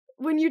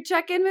when you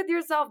check in with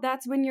yourself,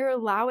 that's when you're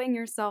allowing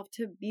yourself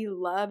to be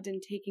loved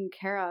and taken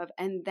care of.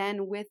 And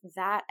then with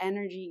that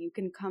energy, you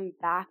can come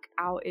back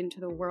out into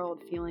the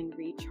world feeling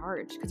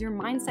recharged, because your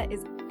mindset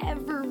is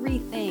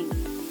everything.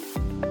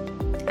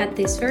 At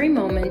this very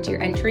moment,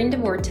 you're entering the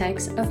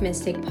vortex of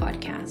Mystic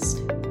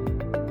Podcast.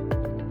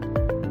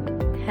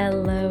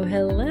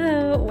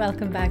 Hello.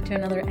 Welcome back to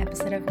another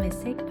episode of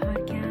Mystic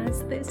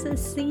Podcast. This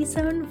is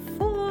season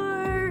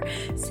 4,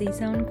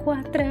 season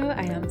 4.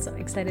 I am so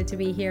excited to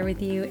be here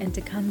with you and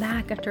to come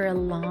back after a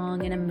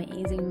long and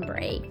amazing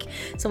break.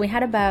 So we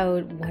had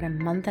about, a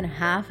month and a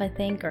half, I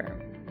think, or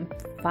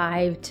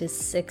 5 to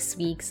 6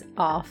 weeks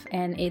off,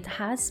 and it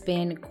has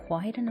been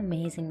quite an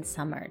amazing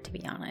summer, to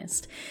be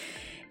honest.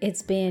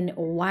 It's been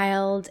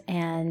wild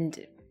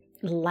and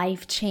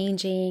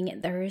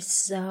life-changing. There is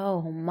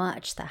so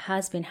much that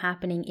has been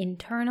happening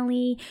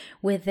internally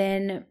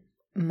within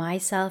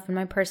myself and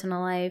my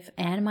personal life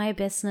and my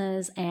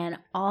business and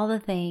all the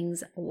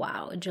things.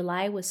 Wow,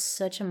 July was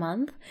such a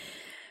month.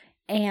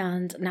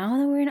 And now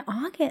that we're in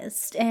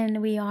August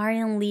and we are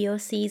in Leo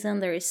season,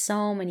 there is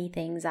so many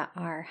things that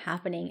are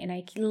happening, and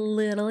I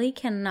literally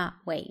cannot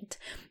wait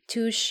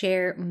to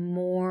share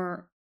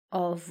more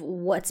of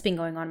what's been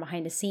going on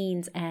behind the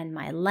scenes and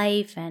my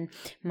life and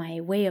my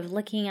way of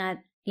looking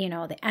at,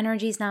 the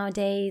energies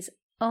nowadays.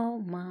 Oh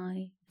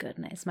my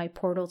goodness, my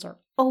portals are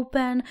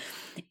open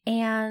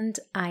and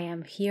I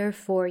am here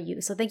for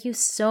you. So thank you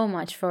so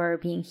much for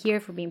being here,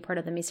 for being part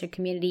of the Mystic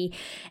community,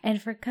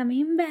 and for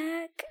coming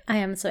back. I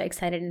am so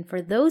excited. And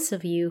for those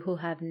of you who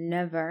have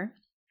never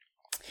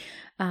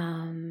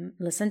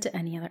listen to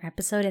any other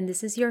episode and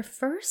this is your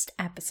first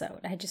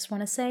episode, I just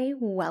want to say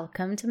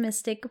welcome to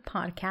Mystic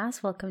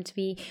Podcast. Welcome to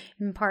be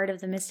part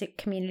of the Mystic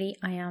community.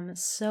 I am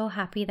so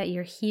happy that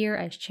you're here.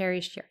 I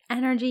cherish your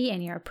energy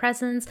and your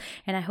presence,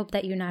 and I hope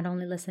that you not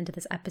only listen to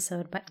this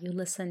episode, but you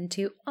listen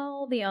to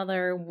all the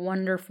other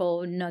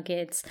wonderful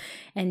nuggets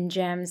and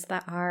gems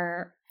that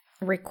are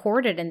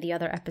recorded in the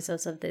other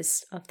episodes of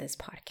this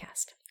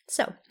podcast.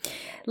 So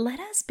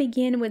let us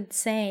begin with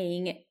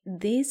saying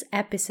this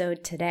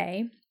episode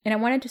today, and I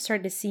wanted to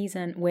start the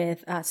season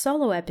with a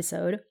solo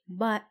episode,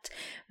 but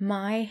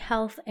my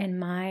health and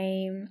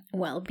my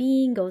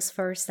well-being goes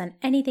first than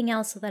anything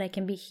else, so that I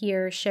can be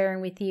here sharing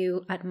with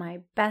you at my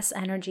best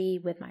energy,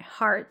 with my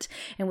heart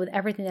and with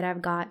everything that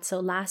I've got.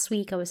 So last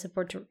week I was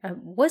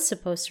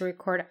supposed to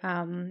record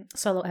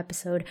solo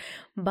episode,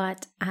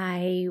 but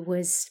I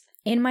was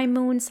in my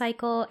moon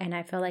cycle and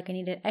I felt like I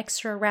needed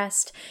extra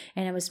rest,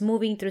 and I was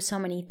moving through so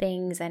many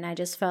things, and I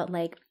just felt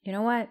like, you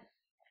know what?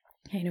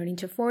 I don't need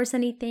to force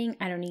anything.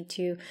 I don't need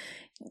to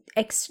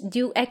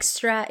do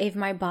extra if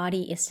my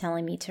body is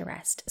telling me to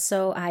rest.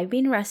 So I've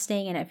been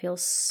resting and I feel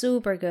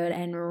super good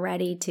and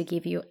ready to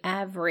give you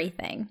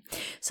everything.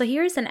 So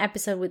here's an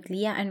episode with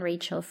Leah and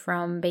Rachel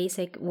from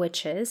Basic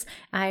Witches.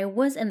 I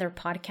was in their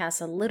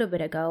podcast a little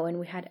bit ago and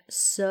we had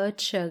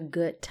such a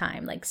good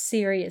time. Like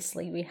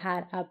seriously, we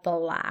had a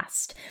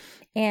blast.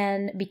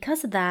 And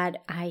because of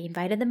that, I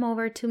invited them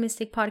over to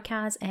Mystic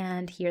Podcast,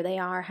 and here they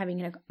are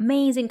having an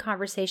amazing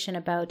conversation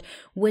about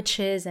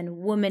witches and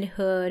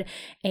womanhood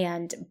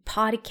and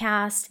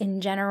podcasts in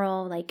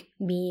general,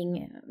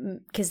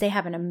 because they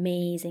have an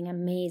amazing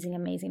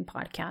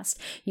podcast.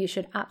 You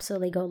should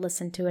absolutely go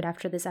listen to it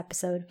after this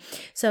episode.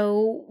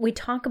 So we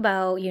talk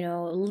about,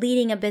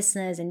 leading a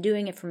business and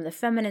doing it from the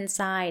feminine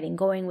side and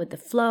going with the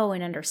flow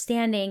and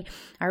understanding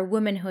our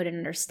womanhood and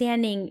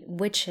understanding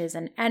witches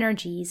and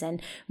energies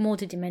and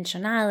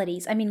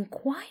multidimensionalities. I mean,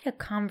 quite a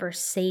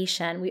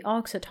conversation. We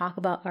also talk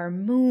about our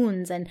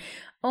moons, and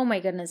oh my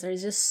goodness,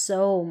 there's just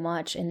so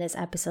much in this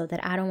episode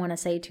that I don't want to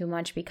say too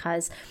much,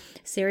 because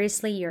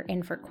seriously, you're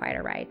in for quite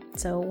a ride.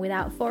 So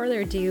without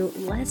further ado,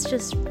 let's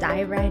just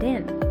dive right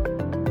in.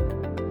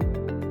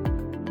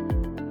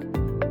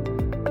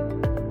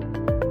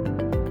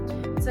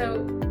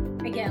 So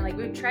again,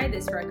 we've tried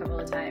this for a couple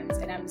of times,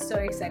 and I'm so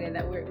excited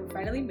that we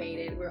finally made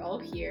it. We're all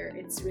here.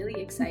 It's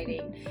really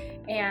exciting.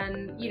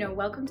 And,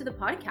 welcome to the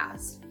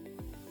podcast.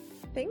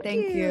 Thank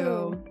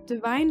you.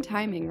 Divine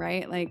timing,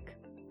 right?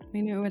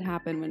 We knew it would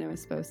happen when it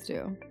was supposed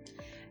to.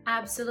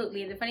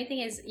 Absolutely. And the funny thing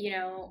is,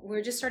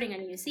 we're just starting a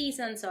new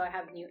season, so I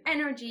have new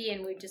energy,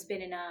 and we've just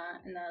been in a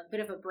bit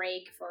of a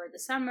break for the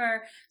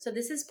summer. So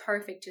this is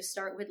perfect to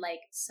start with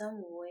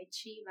some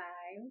witchy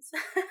vibes.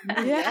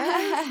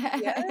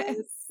 Yes.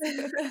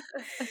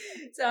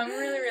 So I'm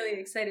really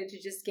excited to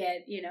just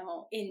get,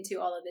 into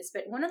all of this.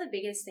 But one of the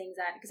biggest things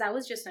because I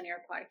was just on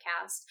your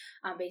podcast,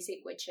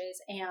 Basic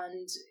Witches,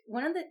 and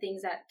one of the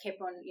things that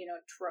kept on,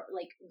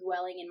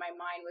 dwelling in my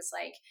mind was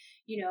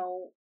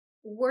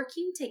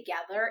working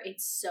together.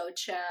 It's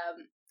such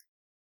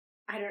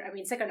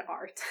it's like an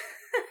art,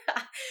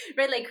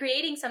 right?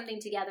 Creating something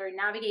together,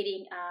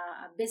 navigating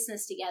a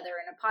business together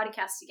and a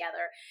podcast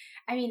together.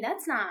 I mean,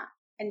 that's not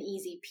an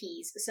easy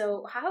piece.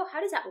 So how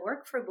does that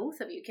work for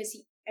both of you? Because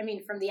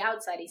from the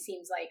outside, it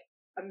seems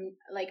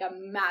like a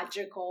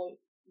magical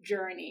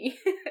journey.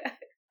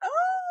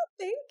 Oh,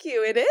 thank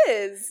you. It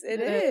is.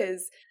 It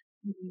is.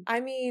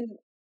 Mm-hmm.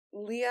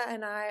 Leah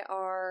and I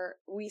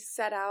we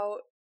set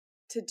out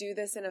to do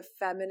this in a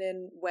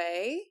feminine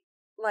way.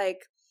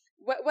 Like,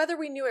 whether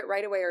we knew it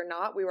right away or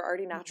not, we were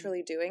already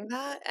naturally doing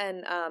that.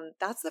 And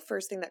that's the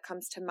first thing that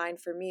comes to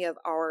mind for me of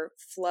our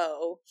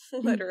flow,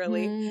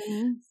 literally.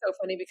 So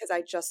funny because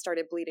I just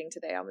started bleeding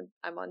today.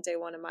 I'm on day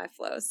 1 of my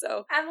flow.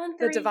 So I'm on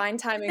 3. The divine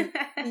timing.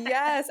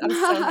 Yes, I'm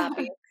so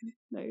happy.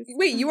 Nice.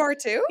 Wait, you are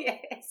too?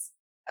 Yes.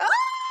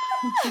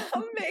 Ah,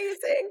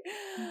 amazing.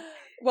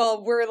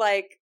 Well, we're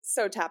like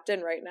so tapped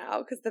in right now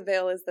because the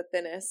veil is the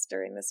thinnest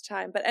during this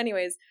time. But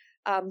anyways,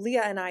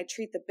 Leah and I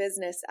treat the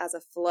business as a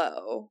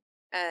flow.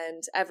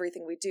 And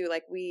everything we do,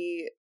 like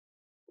we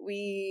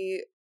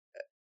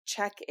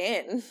check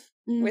in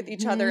with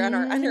each other and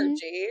our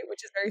energy,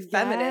 which is very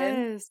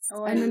feminine. Yes.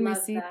 Oh, and when we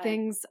love see that.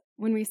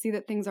 when we see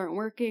that things aren't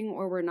working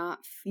or we're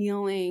not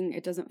feeling,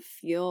 it doesn't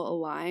feel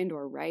aligned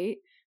or right,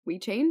 we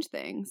change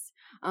things.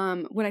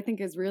 What I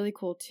think is really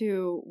cool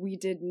too, we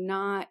did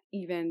not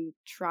even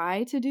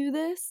try to do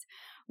this.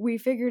 We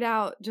figured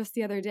out just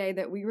the other day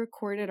that we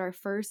recorded our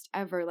first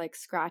ever like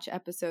scratch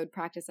episode,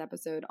 practice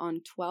episode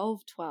on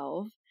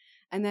 12/12.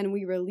 And then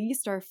we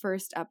released our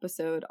first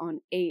episode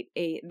on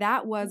 8/8.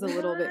 That was a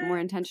little bit more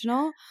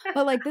intentional.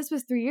 But like this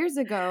was 3 years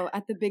ago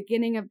at the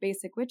beginning of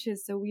Basic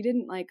Witches. So we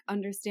didn't like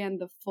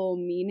understand the full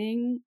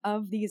meaning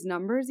of these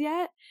numbers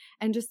yet.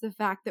 And just the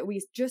fact that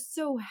we just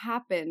so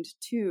happened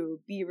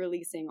to be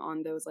releasing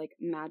on those like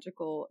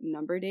magical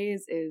number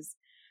days is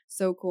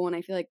so cool. And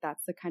I feel like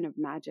that's the kind of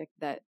magic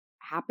that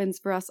happens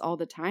for us all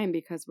the time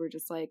because we're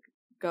just like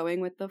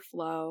going with the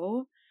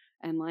flow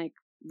and like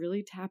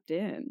really tapped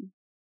in.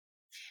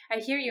 I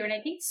hear you. And I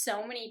think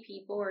so many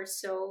people are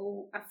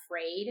so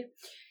afraid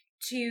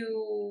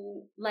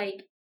to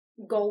like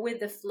go with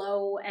the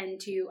flow and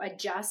to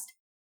adjust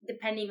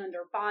depending on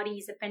their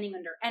bodies, depending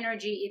on their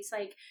energy. It's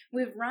like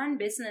we've run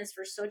business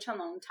for such a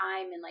long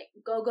time and like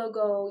go,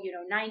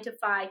 9 to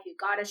 5, you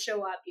got to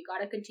show up, you got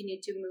to continue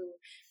to move.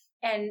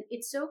 And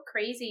it's so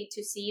crazy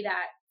to see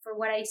that for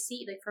what I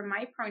see, like from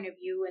my point of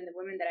view and the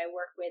women that I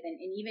work with and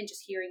even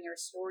just hearing your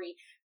story,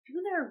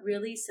 people that are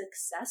really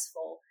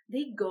successful,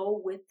 they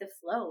go with the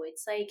flow.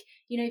 It's like,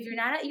 if you're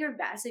not at your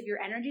best, if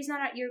your energy's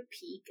not at your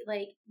peak,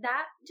 like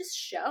that just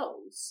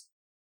shows.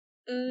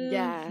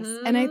 Yes.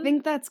 And I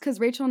think that's because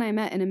Rachel and I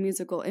met in a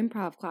musical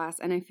improv class.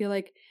 And I feel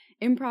like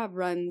improv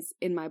runs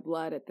in my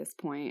blood at this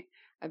point.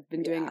 I've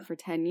been doing it for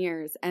 10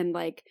 years. And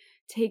like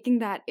taking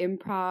that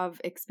improv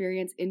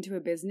experience into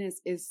a business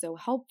is so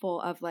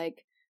helpful of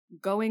like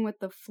going with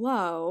the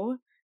flow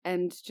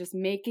and just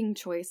making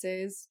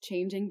choices,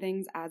 changing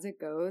things as it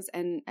goes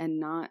and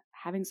not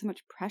having so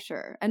much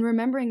pressure. And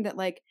remembering that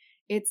like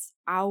it's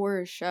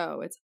our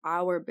show, it's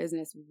our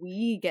business.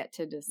 We get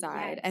to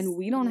decide and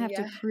we don't have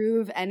to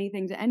prove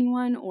anything to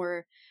anyone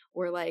or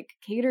like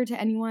cater to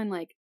anyone.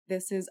 Like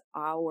this is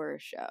our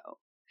show.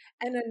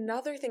 And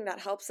another thing that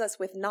helps us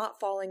with not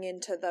falling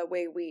into the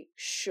way we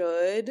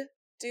should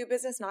do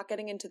business, not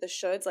getting into the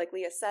shoulds, like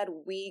Leah said,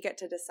 we get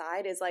to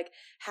decide, is like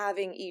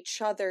having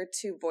each other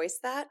to voice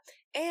that.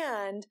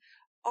 And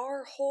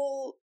our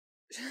whole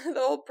the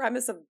whole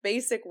premise of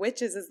Basic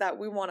Witches is that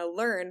we want to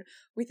learn.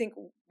 We think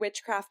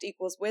witchcraft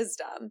equals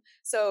wisdom.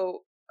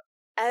 So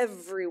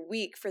every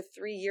week for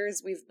 3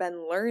 years we've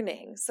been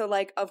learning. So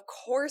like, of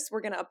course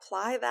we're going to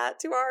apply that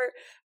to our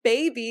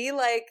baby.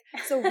 Like,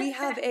 so we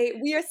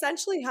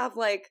essentially have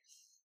like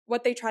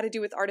what they try to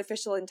do with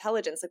artificial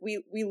intelligence. Like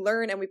we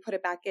learn and we put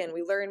it back in.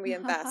 We learn, we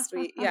invest.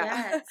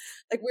 Yes.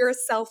 Like we're a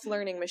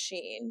self-learning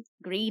machine.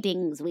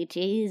 Greetings,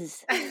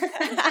 witches.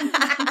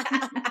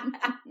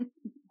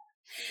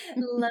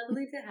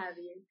 Lovely to have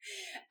you.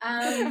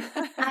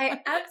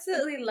 I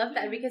absolutely love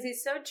that because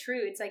it's so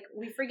true. It's like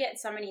we forget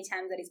so many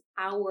times that it's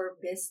our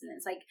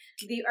business. Like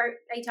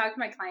I talk to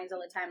my clients all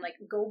the time, like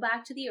go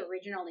back to the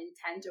original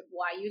intent of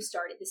why you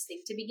started this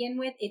thing to begin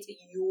with. It's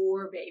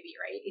your baby,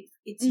 right?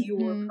 It's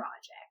your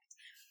project.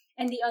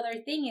 And the other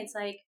thing, it's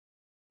like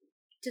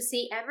to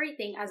see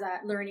everything as a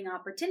learning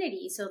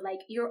opportunity. So like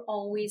you're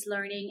always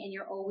learning and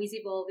you're always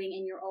evolving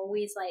and you're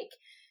always like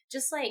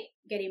just like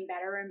getting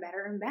better and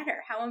better and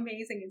better. How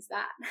amazing is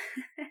that?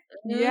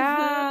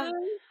 Yeah.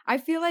 I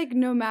feel like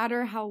no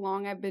matter how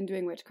long I've been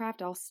doing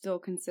witchcraft, I'll still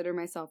consider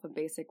myself a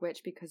basic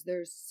witch because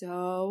there's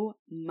so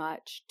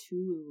much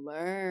to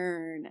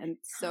learn and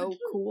so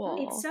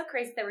cool. It's so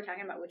crazy that we're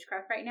talking about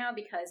witchcraft right now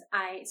because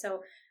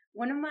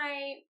one of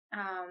my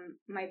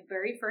my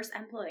very first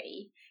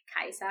employee,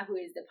 Kaisa, who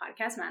is the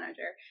podcast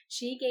manager,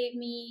 she gave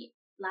me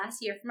last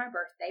year for my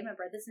birthday. My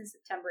birthday's in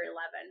September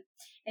 11.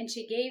 And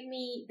she gave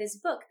me this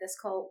book that's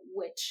called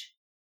Witch.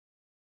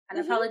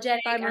 Unapologetic.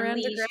 By Miranda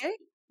Unleashed. Gray?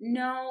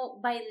 No,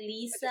 by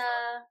Lisa.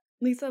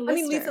 Lisa Lister. I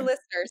mean, Lisa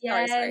Lister.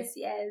 Sorry.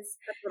 Yes.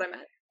 That's what I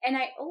meant. And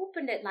I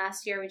opened it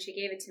last year when she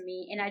gave it to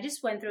me, and I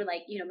just went through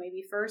like,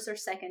 maybe first or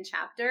second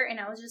chapter, and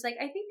I was just like,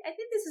 I think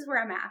this is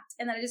where I'm at.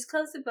 And then I just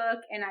closed the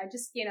book, and I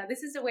just,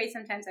 this is the way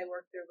sometimes I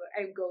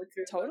go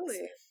through Totally.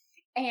 books.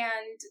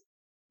 And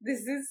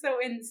this is so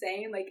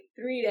insane. Like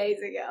 3 days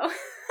ago,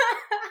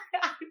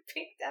 I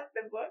picked up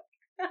the book.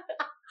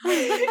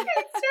 It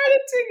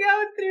started to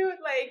go through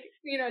like,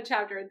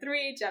 chapter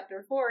 3,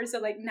 chapter 4. So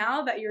like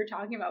now that you're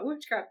talking about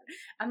witchcraft,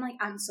 I'm like,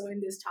 I'm so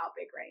in this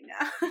topic right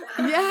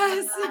now.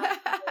 Yes.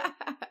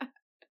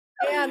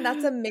 And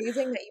that's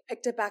amazing that you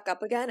picked it back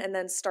up again and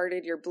then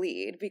started your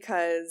bleed,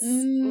 because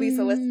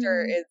Lisa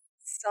Lister is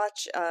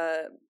such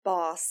a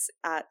boss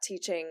at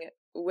teaching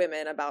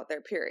women about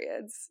their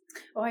periods.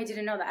 Oh, I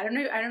didn't know that. I don't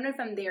know if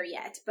I'm there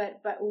yet,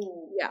 but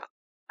ooh, yeah,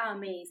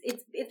 amazing.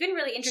 It's been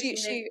really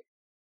interesting.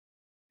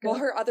 Well,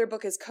 her other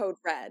book is Code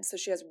Red, so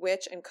she has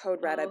Witch and Code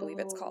Red, I believe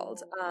it's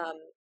called,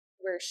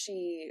 where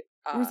she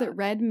or is it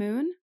Red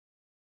Moon?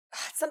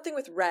 Something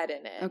with red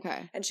in it.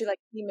 Okay. And she like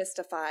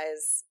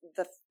demystifies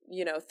the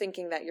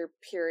thinking that your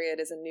period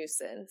is a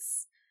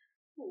nuisance.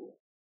 Ooh,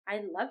 I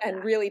love that.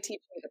 And really teaching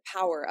the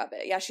power of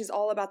it. Yeah, she's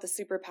all about the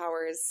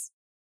superpowers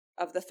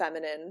of the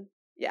feminine.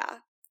 Yeah.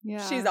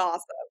 She's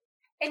awesome.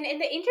 And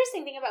the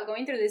interesting thing about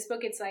going through this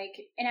book, it's like,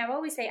 and I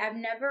always say,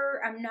 I'm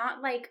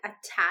not like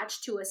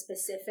attached to a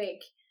specific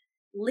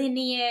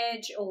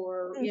lineage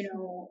or,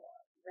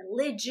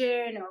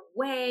 religion or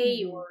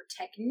way or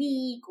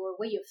technique or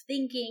way of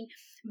thinking,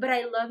 but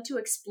I love to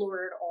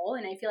explore it all.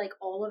 And I feel like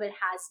all of it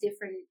has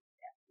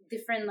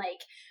different like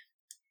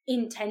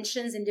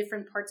intentions in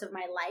different parts of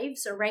my life.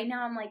 So right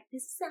now I'm like,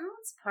 this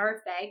sounds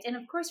perfect. And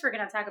of course we're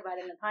going to talk about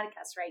it in the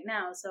podcast right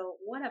now. So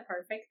what a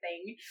perfect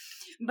thing.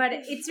 But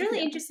it's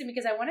really interesting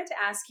because I wanted to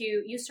ask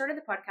you, you started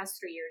the podcast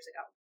 3 years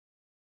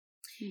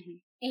ago.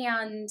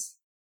 And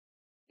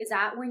is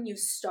that when you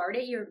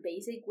started your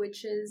Basic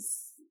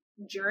Witches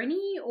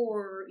journey,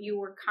 or you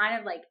were kind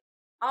of like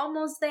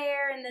almost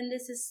there and then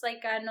this is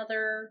like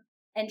another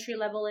entry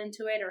level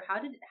into it, or how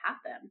did it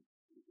happen?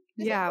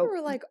 I think we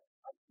were like a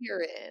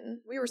year in.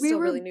 We were still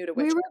really new to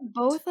witchcraft. We were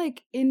both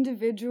like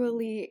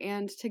individually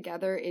and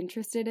together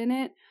interested in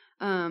it.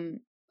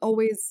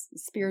 Always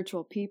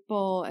spiritual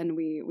people, and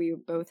we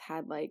both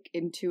had like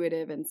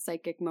intuitive and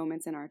psychic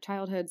moments in our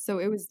childhood, so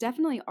it was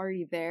definitely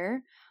already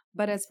there.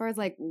 But as far as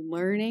like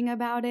learning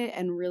about it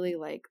and really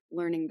like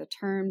learning the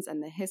terms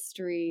and the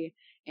history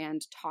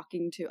and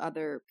talking to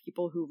other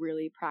people who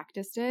really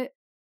practiced it,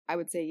 I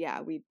would say,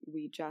 yeah, we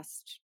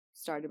just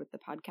started with the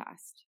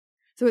podcast.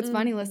 So it's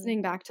funny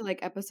listening back to like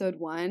episode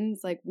 1,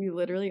 it's like we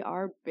literally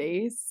are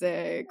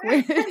basic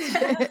witches.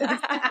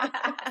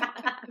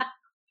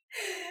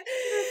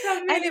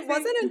 And it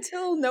wasn't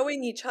until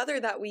knowing each other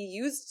that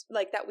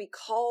we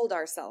called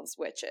ourselves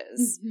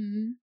witches.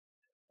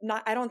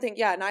 I don't think,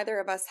 neither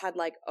of us had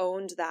like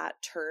owned that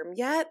term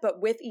yet, but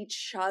with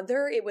each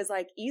other, it was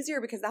like easier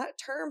because that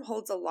term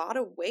holds a lot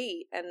of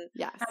weight and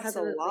has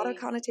a lot of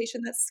connotation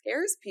that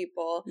scares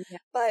people. Yeah.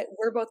 But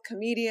we're both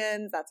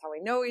comedians. That's how we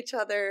know each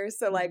other.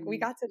 So like we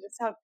got to just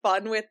have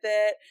fun with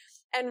it.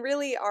 And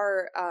really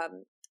our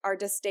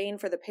disdain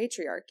for the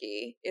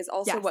patriarchy is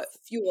also what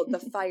fueled the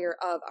fire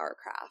of our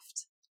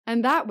craft.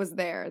 And that was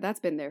there. That's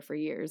been there for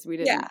years. We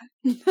didn't.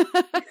 Yeah.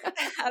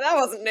 That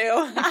wasn't new.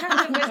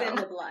 It was in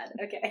the blood.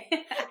 Okay.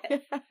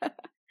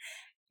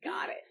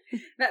 Got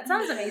it. That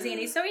sounds amazing.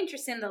 And it's so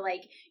interesting that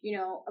like,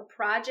 a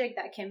project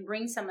that can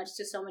bring so much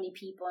to so many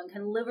people and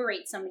can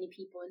liberate so many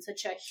people in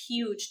such a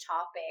huge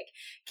topic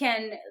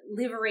can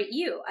liberate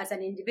you as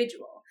an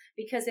individual,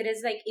 because it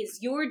is like, it's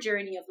your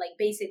journey of like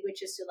Basic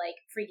Witches to like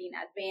freaking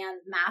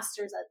advanced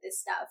masters at this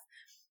stuff,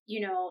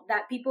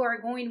 that people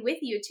are going with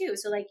you too.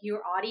 So like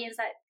your audience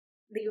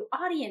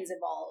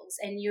evolves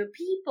and your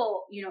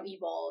people,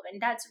 evolve.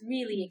 And that's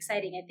really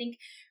exciting. I think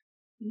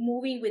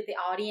moving with the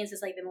audience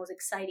is like the most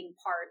exciting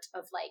part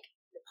of like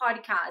the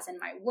podcast and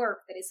my work,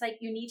 that it's like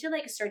you need to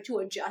like start to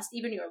adjust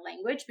even your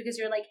language, because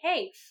you're like,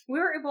 hey,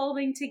 we're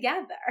evolving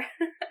together.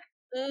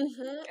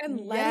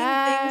 And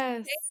letting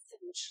things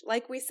change.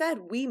 Like we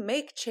said, we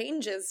make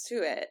changes to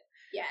it.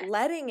 Yeah.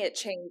 Letting it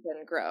change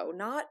and grow,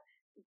 not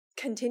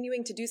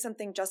continuing to do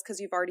something just because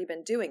you've already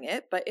been doing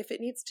it. But if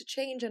it needs to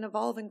change and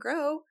evolve and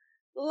grow,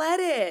 let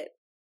it.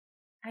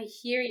 I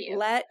hear you.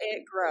 Let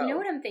it grow. You know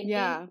what I'm thinking?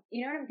 Yeah.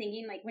 You know what I'm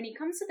thinking? Like when it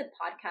comes to the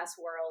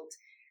podcast world,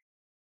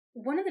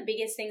 one of the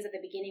biggest things at the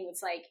beginning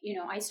was like,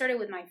 I started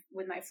with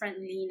my friend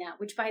Lena,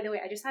 which by the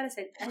way, I just have to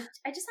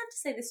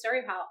say the story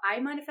of how I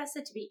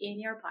manifested to be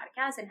in your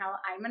podcast and how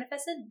I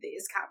manifested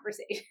this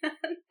conversation.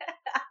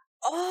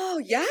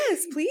 Oh,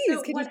 yes, please.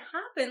 So what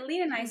happened,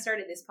 Lena and I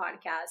started this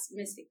podcast,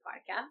 Mystic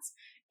Podcast,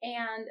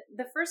 and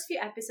the first few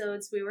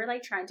episodes, we were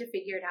like trying to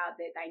figure it out,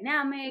 the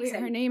dynamics.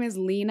 Wait, her name is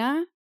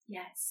Lena?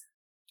 Yes.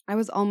 I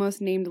was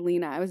almost named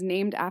Lena. I was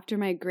named after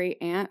my great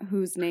aunt,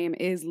 whose name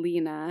is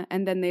Lena,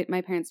 and then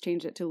my parents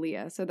changed it to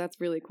Leah. So that's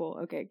really cool.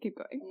 Okay, keep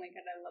going. Oh my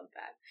god, I love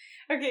that.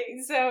 Okay,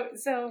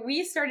 so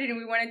we started and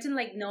we wanted to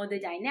like know the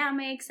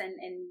dynamics and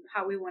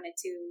how we wanted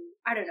to,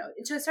 I don't know.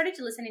 So I started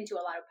to listen into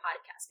a lot of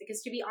podcasts,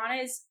 because to be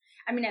honest,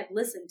 I mean, I've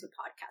listened to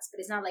podcasts, but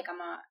it's not like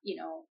I'm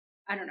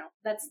I don't know.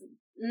 That's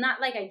not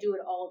like I do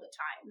it all the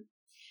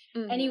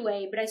time.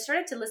 Anyway, but I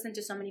started to listen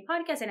to so many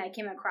podcasts, and I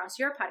came across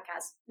your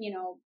podcast,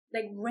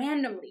 like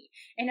randomly.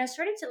 And I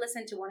started to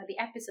listen to one of the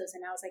episodes,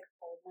 and I was like,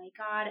 oh my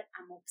God,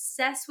 I'm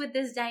obsessed with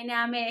this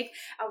dynamic.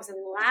 I was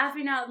like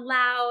laughing out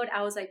loud.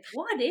 I was like,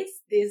 what is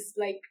this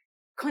like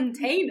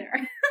container.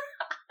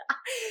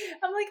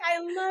 I'm like, I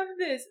love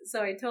this.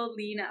 So I told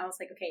Lena, I was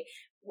like, okay,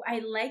 I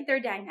like their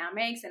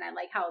dynamics and I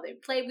like how they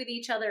play with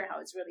each other, how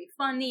it's really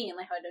funny and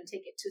like how I don't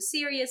take it too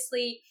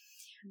seriously.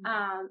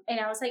 And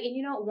I was like,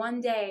 and one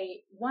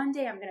day I'm going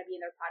to be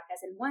in their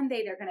podcast and one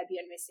day they're going to be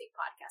on Mystic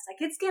Podcast. Like,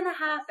 it's going to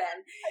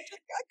happen.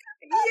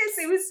 Yes,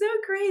 it was so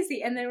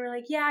crazy. And then we're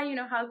like, yeah,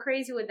 how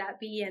crazy would that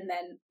be? And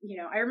then,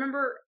 I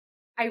remember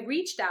I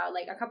reached out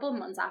like a couple of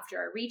months after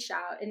I reached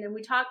out and then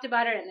we talked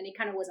about it and then it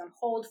kind of was on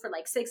hold for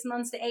like 6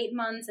 months to 8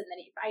 months and then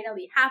it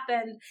finally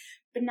happened.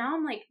 But now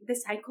I'm like, the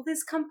cycle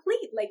is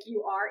complete. Like,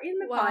 you are in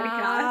the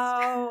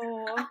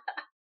podcast.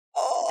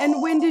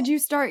 And when did you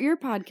start your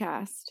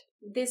podcast?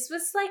 This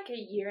was like a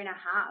year and a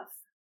half.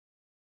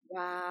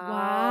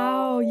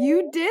 Wow.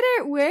 You did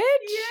it, witch.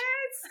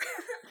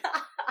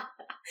 Yes.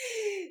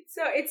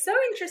 So it's so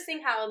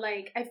interesting how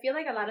like I feel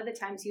like a lot of the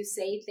times you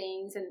say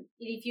things and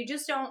if you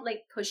just don't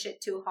like push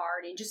it too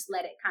hard and just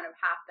let it kind of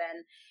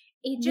happen,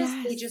 it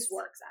just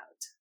works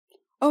out.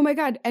 Oh my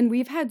God. And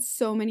we've had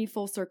so many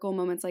full circle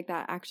moments like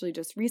that actually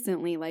just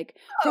recently. Like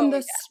from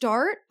the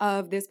start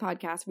of this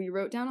podcast, we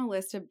wrote down a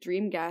list of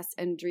dream guests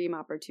and dream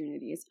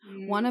opportunities.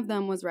 One of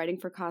them was writing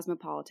for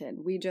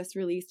Cosmopolitan. We just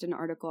released an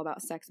article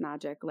about sex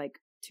magic like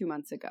 2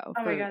 months ago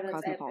for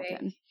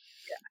Cosmopolitan. Epic.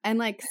 And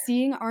like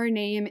seeing our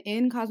name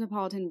in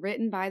Cosmopolitan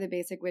written by the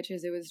Basic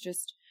Witches, it was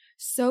just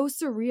so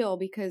surreal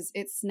because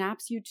it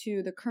snaps you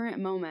to the current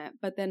moment,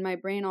 but then my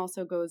brain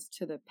also goes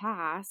to the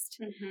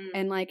past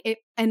and like it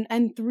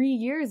and 3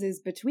 years is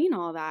between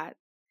all that.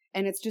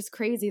 And it's just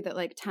crazy that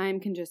like time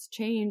can just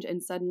change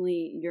and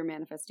suddenly your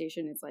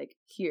manifestation is like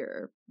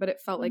here, but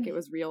it felt like it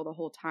was real the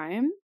whole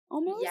time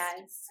almost.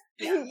 Yes.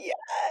 Yeah.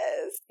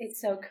 Yes. It's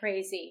so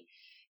crazy.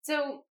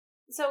 So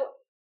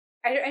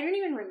I don't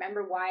even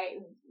remember why,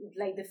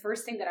 like the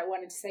first thing that I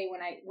wanted to say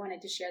when I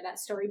wanted to share that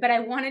story, but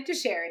I wanted to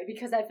share it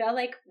because I felt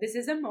like this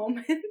is a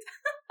moment.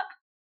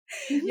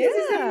 This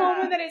is a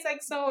moment that is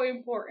like so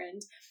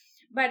important.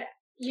 But,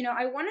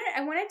 I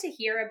wanted to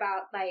hear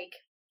about like,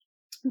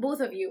 both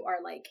of you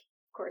are like,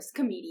 of course,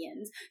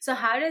 comedians. So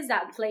how does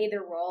that play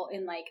the role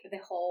in like the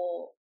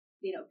whole,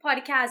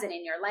 podcast and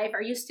in your life?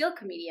 Are you still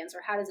comedians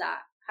or how does that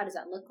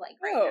look like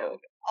right now?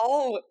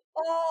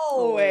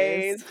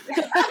 Always.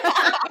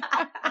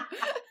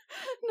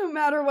 No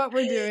matter what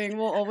we're doing,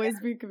 we'll always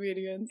be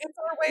comedians. It's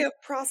our way of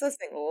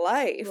processing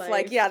life.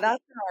 Like, yeah,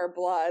 that's in our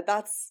blood.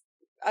 That's,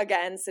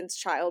 again, since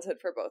childhood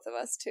for both of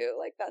us too.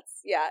 Like,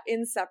 that's,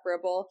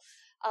 inseparable.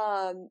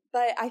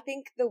 But I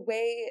think the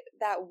way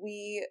that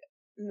we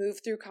move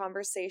through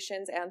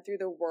conversations and through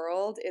the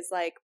world is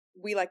like,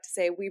 we like to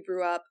say we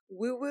brew up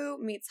woo-woo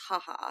meets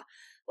haha.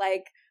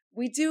 Like,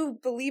 we do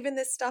believe in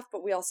this stuff,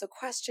 but we also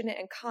question it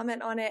and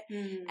comment on it.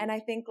 And I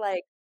think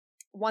like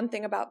one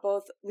thing about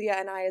both Leah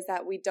and I is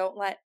that we don't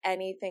let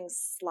anything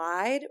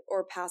slide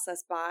or pass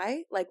us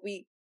by. Like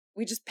we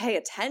just pay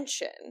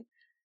attention.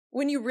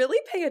 When you really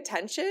pay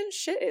attention,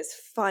 shit is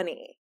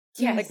funny.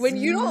 Yes. Like when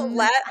you don't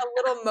let a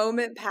little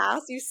moment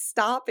pass, you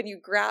stop and you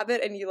grab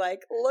it and you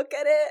like look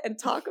at it and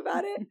talk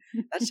about it.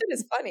 That shit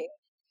is funny.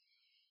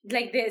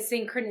 Like the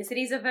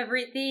synchronicities of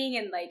everything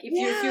and like if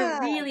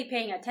you're really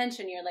paying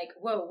attention, you're like,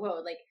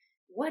 whoa, like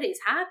what is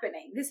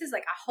happening? This is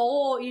like a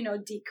whole,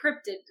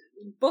 decrypted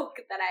book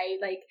that I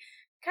like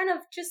kind of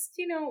just,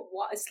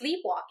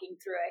 sleepwalking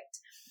through it.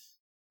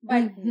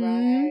 But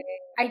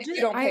you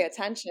don't pay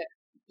attention.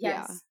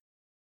 Yes. Yeah.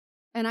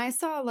 And I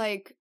saw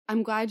like,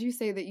 I'm glad you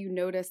say that you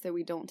noticed that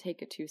we don't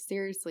take it too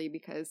seriously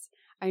because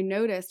I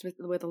noticed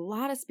with a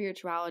lot of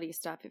spirituality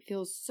stuff, it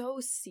feels so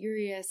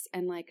serious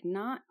and like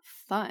not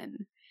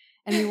fun.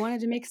 And we wanted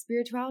to make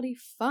spirituality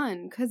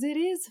fun because it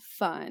is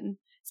fun.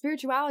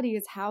 Spirituality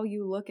is how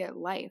you look at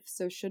life.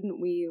 So shouldn't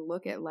we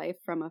look at life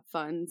from a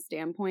fun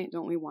standpoint?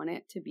 Don't we want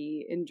it to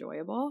be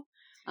enjoyable?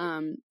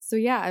 So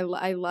yeah,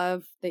 I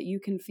love that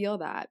you can feel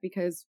that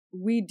because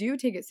we do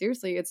take it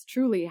seriously. It's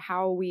truly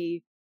how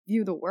we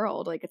view the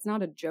world. Like it's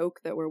not a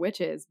joke that we're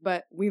witches,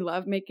 but we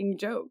love making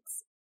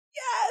jokes.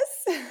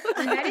 Yes.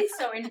 And that is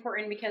so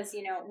important because,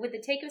 with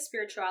the take of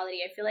spirituality,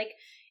 I feel like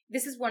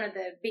this is one of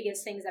the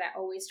biggest things that I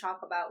always talk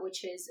about,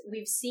 which is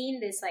we've seen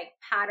this like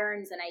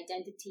patterns and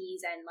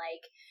identities and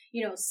like,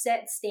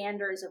 set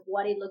standards of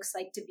what it looks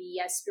like to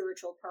be a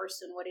spiritual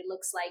person, what it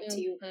looks like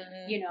to,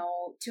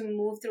 to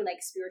move through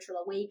like spiritual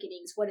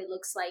awakenings, what it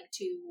looks like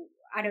to,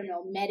 I don't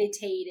know,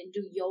 meditate and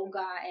do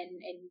yoga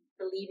and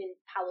believe in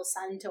Palo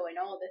Santo and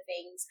all the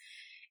things.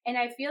 And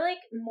I feel like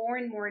more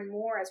and more and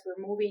more as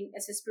we're moving,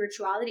 as the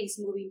spirituality is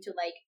moving to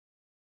like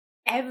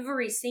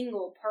every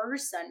single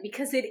person,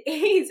 because it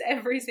is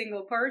every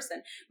single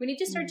person, we need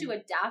to start to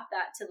adapt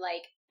that to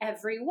like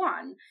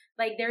everyone.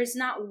 Like there's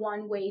not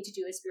one way to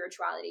do a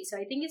spirituality. So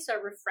I think it's so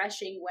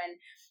refreshing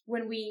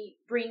when we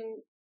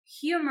bring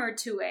humor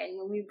to it, and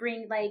when we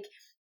bring like,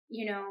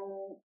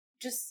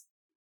 just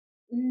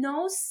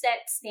no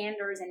set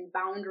standards and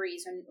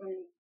boundaries on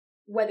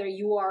whether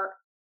you are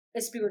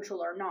a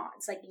spiritual or not.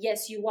 It's like,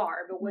 yes, you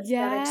are, but what's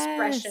that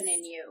expression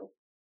in you?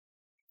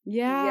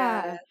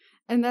 Yeah.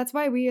 And that's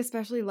why we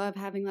especially love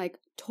having like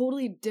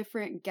totally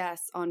different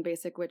guests on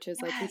Basic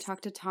Witches. Like we Yes.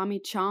 talked to Tommy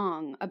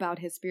Chong about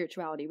his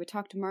spirituality. We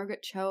talked to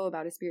Margaret Cho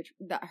about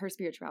her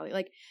spirituality.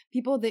 Like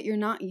people that you're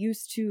not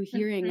used to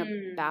hearing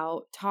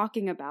about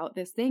talking about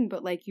this thing.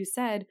 But like you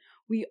said,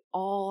 we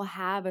all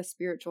have a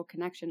spiritual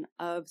connection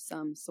of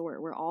some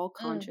sort. We're all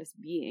conscious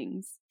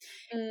beings.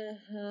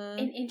 Mm-hmm.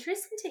 And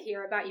interesting to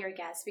hear about your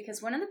guests,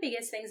 because one of the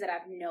biggest things that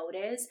I've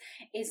noticed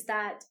is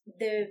that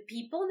the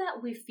people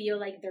that we feel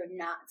like they're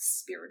not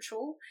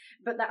spiritual,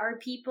 but that are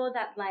people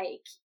that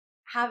like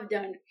have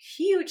done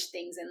huge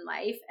things in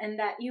life, and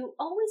that you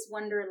always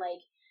wonder, like,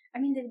 I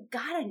mean, they've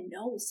gotta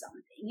know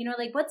something, you know,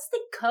 like what's the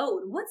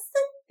code? What's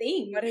the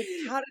thing?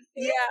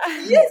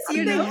 Yes,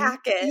 you they know?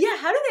 hack it. Yeah,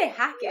 how do they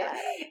hack Yeah.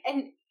 it?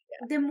 And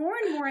the more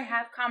and more I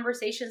have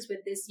conversations with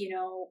this, you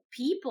know,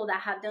 people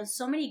that have done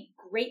so many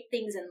great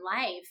things in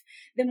life,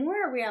 the more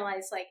I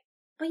realize, like,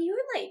 but you're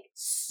like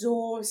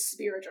so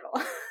spiritual.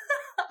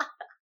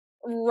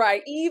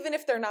 Right. Even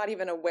if they're not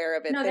even aware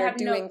of it, No, they they're have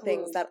no doing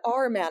things clue. that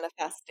are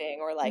manifesting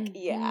or like,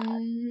 yeah.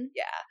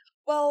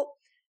 Well,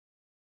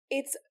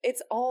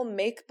 it's all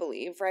make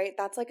believe, right?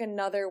 That's like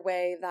another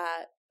way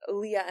that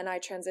Leah and I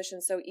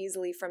transitioned so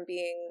easily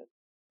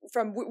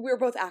we're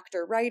both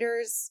actor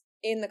writers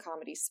in the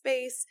comedy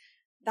space.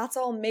 That's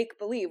all make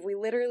believe. We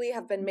literally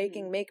have been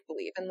making make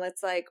believe, and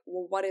it's like,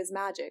 well, what is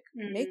magic?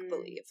 Make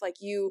believe. Like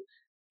you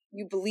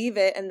believe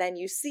it and then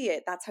you see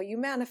it. That's how you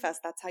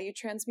manifest. That's how you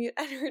transmute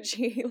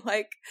energy.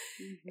 Like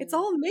it's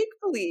all make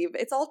believe.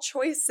 It's all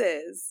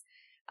choices.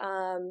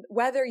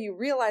 Whether you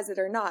realize it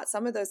or not,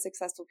 some of those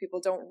successful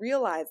people don't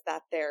realize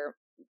that they're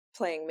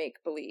playing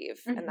make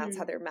believe, and that's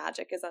how their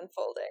magic is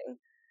unfolding.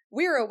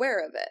 We're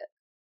aware of it.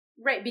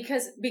 Right,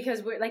 because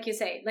we're, like you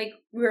say, like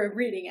we're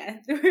reading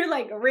it. We're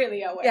like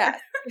really aware. Yeah.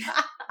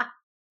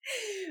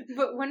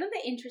 But one of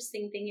the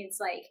interesting thing is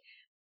like,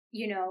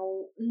 you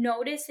know,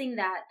 noticing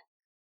that.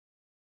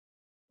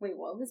 Wait,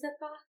 what was that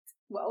thought?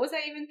 What was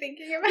I even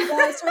thinking about? Yeah,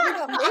 I was talking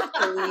about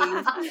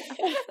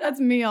make-believe. That's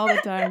me all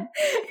the time.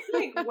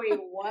 Like, wait,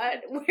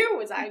 what? Where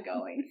was I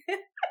going?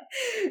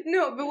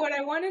 No, but what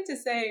I wanted to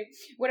say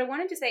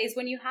is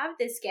when you have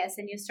this guest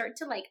and you start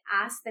to like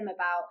ask them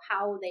about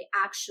how they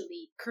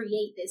actually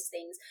create these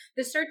things,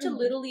 they start to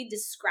literally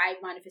describe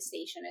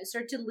manifestation and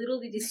start to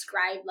literally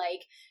describe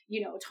like,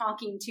 you know,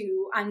 talking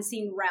to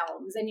unseen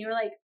realms, and you're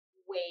like,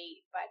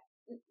 wait,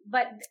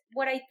 but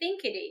what I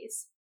think it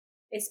is,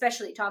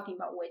 especially talking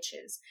about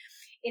witches,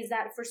 is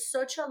that for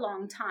such a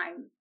long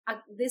time,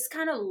 this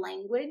kind of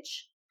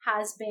language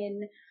has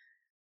been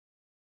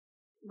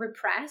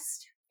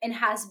repressed and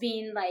has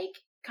been like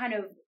kind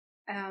of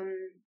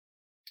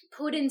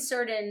put in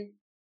certain,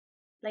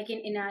 like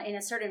in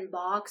a certain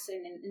box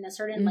and in a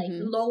certain like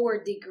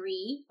lower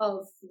degree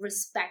of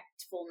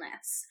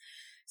respectfulness.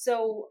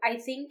 So I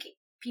think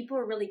people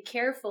are really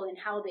careful in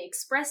how they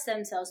express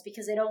themselves,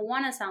 because they don't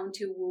want to sound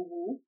too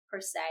woo-woo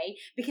per se,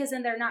 because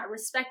then they're not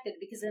respected,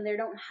 because then they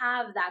don't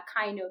have that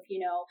kind of, you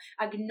know,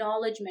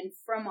 acknowledgement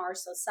from our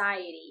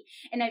society.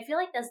 And I feel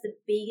like that's the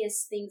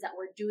biggest things that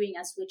we're doing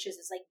as witches,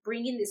 is like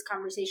bringing this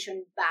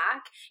conversation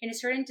back and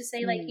starting to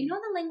say like, you know,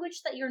 the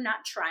language that you're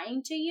not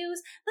trying to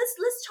use,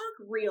 let's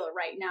talk real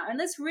right now, and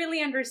let's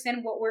really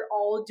understand what we're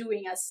all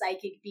doing as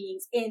psychic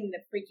beings in the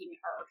freaking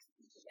earth.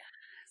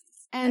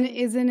 And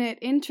isn't it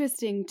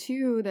interesting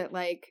too that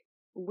like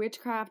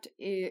witchcraft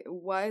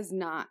was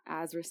not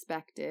as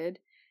respected,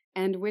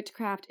 and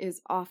witchcraft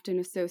is often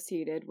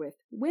associated with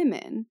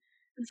women,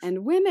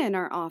 and women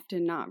are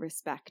often not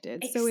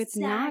respected. So it's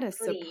not a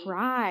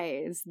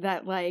surprise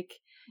that like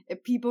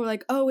if people are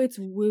like, oh, it's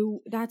woo,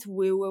 that's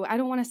woo-woo. I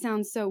don't want to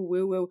sound so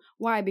woo-woo.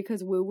 Why?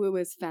 Because woo-woo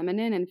is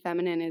feminine, and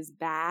feminine is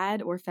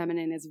bad, or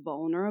feminine is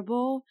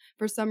vulnerable.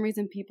 For some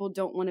reason, people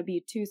don't want to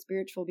be too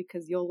spiritual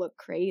because you'll look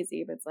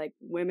crazy. But it's like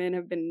women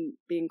have been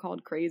being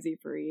called crazy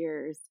for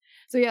years.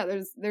 So yeah,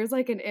 there's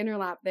like an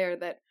interlap there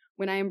that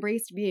when I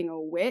embraced being a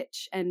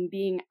witch and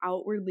being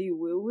outwardly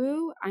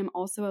woo-woo, I'm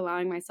also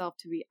allowing myself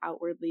to be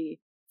outwardly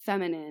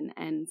feminine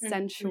and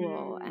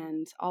sensual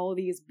and all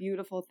these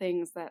beautiful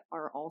things that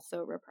are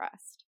also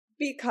repressed.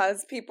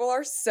 Because people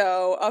are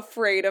so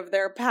afraid of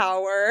their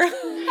power.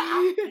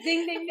 Ding,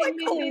 ding, ding, like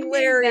ding, ding,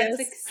 hilarious. Ding.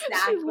 That's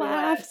exactly She what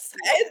laughs.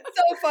 It's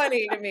so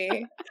funny to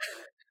me.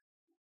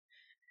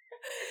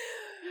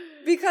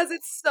 Because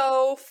it's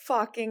so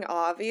fucking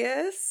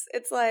obvious.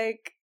 It's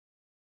like,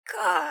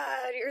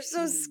 God, you're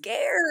so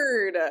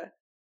scared.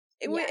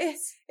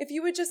 If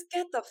you would just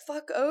get the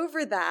fuck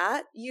over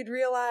that, you'd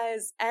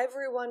realize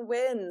everyone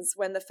wins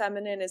when the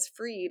feminine is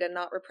freed and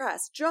not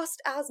repressed,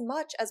 just as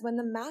much as when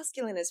the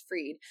masculine is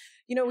freed.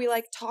 You know, we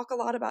like talk a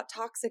lot about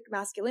toxic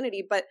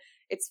masculinity, but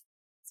it's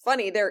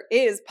funny, there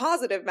is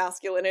positive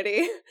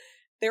masculinity.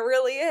 There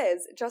really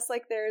is. Just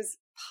like there's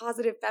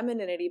positive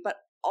femininity, but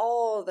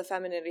all the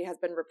femininity has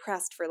been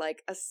repressed for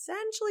like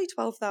essentially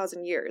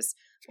 12,000 years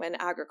when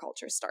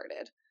agriculture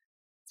started.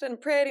 It's been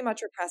pretty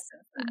much repressed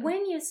since then.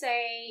 When you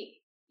say,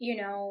 you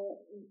know,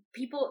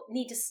 people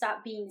need to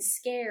stop being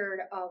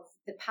scared of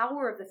the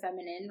power of the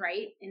feminine,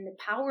 right? And the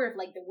power of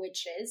like the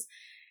witches,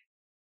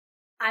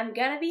 I'm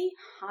gonna be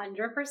 100%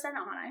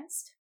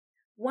 honest.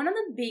 One of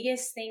the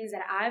biggest things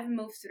that I've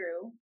moved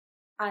through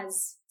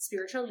as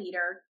spiritual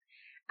leader,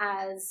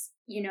 as,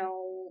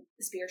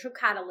 spiritual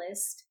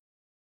catalyst,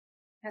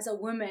 as a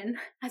woman,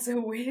 as a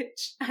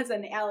witch, as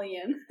an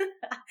alien,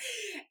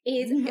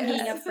 is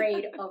being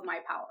afraid of my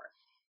power.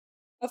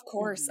 Of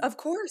course. Of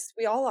course.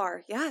 We all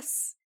are.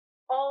 Yes.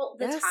 All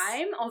the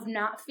time, of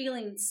not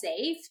feeling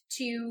safe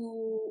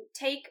to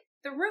take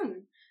the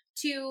room,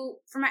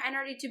 for my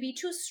energy to be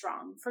too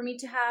strong, for me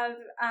to have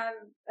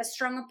a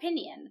strong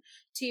opinion,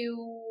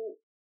 to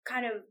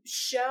kind of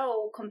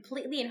show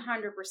completely and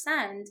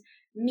 100%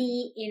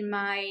 me in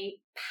my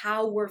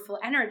powerful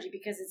energy,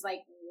 because it's like,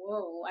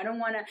 whoa, I don't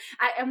want to,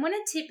 I want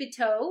to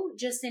tippy-toe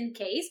just in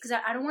case, because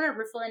I don't want to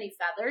ruffle any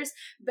feathers.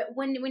 But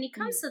when it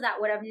comes to that,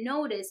 what I've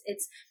noticed,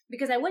 it's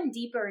because I went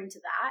deeper into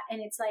that,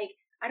 and it's like,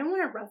 I don't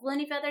want to ruffle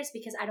any feathers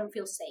because I don't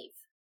feel safe.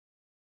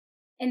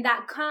 And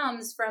that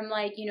comes from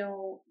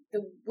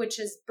the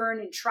witches burn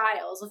in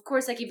trials. Of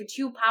course, if you're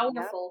too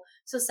powerful,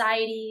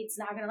 society, it's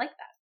not going to like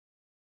that.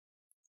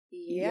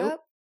 Yep.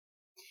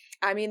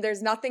 I mean,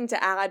 there's nothing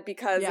to add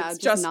because it's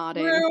just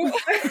nodding. True.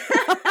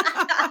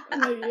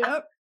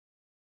 Yep.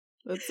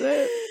 That's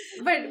it.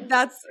 But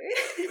that's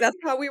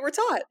how we were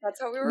taught.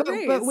 That's how we were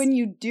raised. But when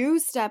you do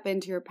step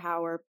into your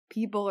power,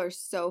 people are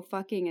so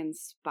fucking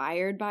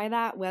inspired by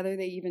that, whether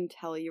they even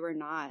tell you or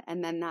not.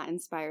 And then that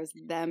inspires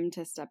them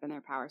to step in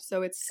their power.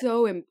 So it's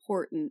so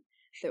important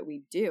that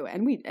we do.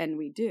 And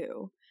we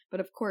do.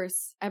 But of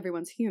course,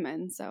 everyone's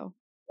human, so.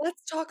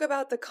 Let's talk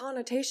about the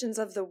connotations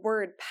of the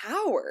word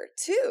power,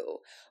 too.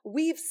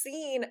 We've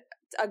seen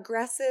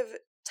aggressive,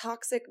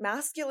 toxic,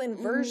 masculine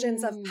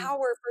versions of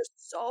power for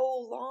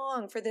so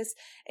long, for this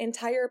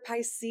entire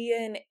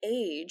Piscean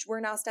age. We're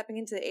now stepping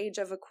into the age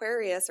of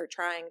Aquarius, or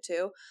trying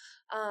to,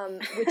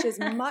 which is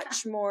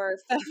much more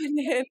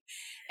feminine.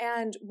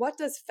 And what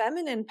does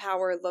feminine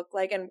power look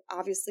like? And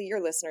obviously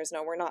your listeners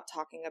know we're not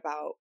talking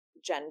about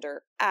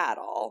gender at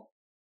all.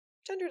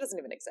 Gender doesn't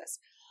even exist.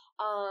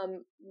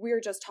 We're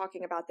just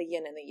talking about the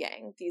yin and the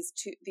yang,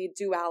 the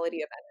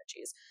duality of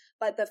energies.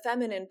 But the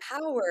feminine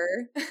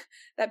power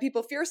that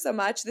people fear so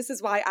much, this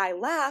is why I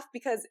laugh,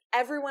 because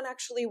everyone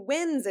actually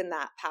wins in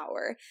that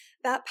power.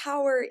 That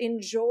power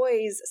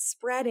enjoys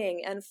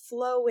spreading and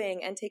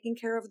flowing and taking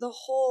care of the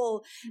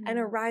whole, and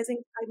a rising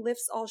tide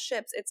lifts all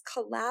ships. It's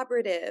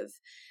collaborative.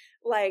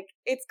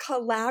 It's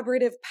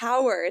collaborative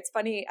power. It's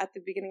funny, at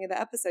the beginning of the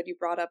episode, you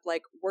brought up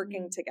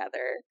working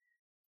together.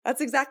 That's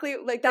exactly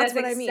that's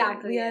what exactly I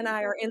mean. Leah and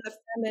I are in the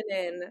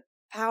feminine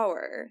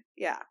power.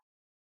 Yeah.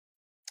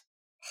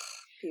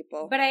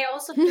 People. But I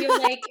also feel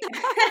like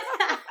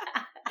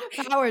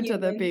power to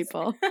the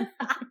people.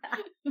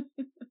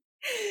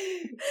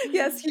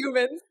 Yes,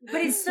 humans.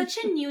 But it's such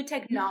a new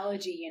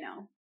technology,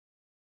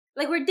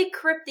 we're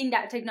decrypting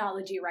that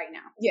technology right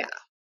now. Yeah.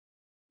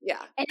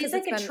 Yeah. And it's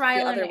like a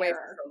trial and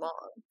error for so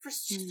long. For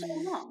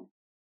so long.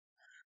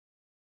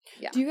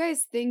 Yeah. Do you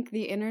guys think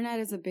the internet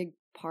is a big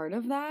part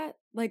of that?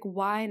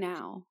 Why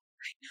now?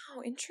 I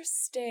know,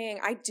 interesting.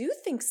 I do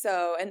think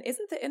so. And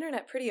isn't the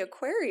internet pretty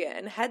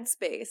Aquarian?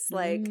 Headspace,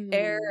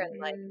 air,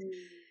 and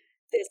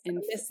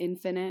this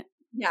infinite.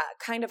 Yeah,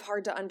 kind of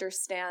hard to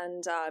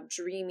understand,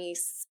 dreamy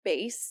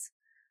space.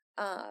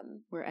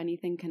 Where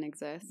anything can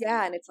exist.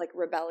 Yeah, and it's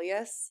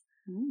rebellious.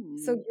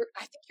 So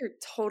I think you're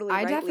totally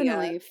right, I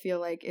definitely Leah. feel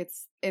like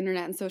it's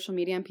internet and social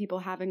media and people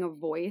having a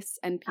voice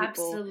and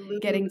people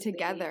getting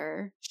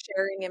together.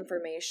 Sharing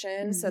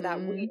information so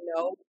that we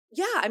know.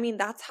 Yeah, I mean,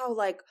 that's how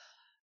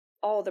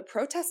all the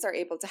protests are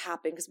able to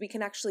happen, because we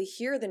can actually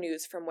hear the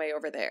news from way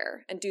over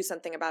there and do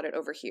something about it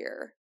over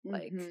here.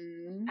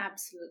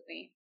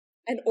 Absolutely.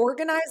 And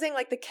organizing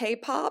the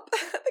K-pop,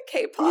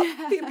 people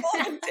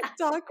on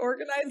TikTok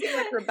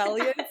organizing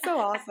rebellion. It's so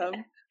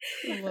awesome.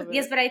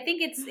 Yes, but I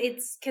think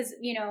it's because,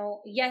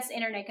 yes,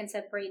 internet can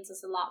separate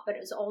us a lot, but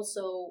it's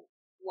also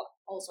what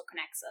also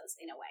connects us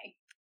in a way.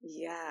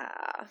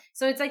 Yeah.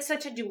 So it's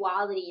such a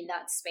duality in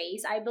that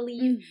space, I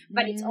believe,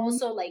 but it's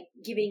also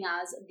giving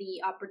us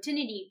the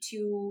opportunity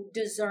to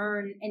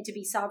discern and to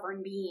be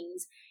sovereign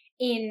beings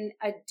in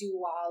a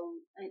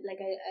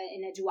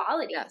in a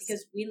duality,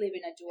 because we live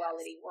in a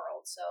duality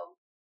world. So.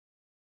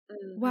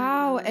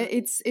 Wow,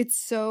 it's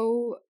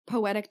so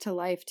poetic to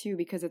life too,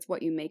 because it's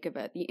what you make of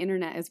it. The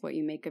internet is what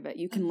you make of it.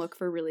 You can look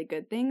for really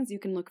good things, you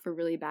can look for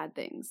really bad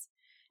things.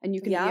 And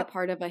you can be a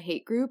part of a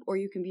hate group, or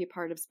you can be a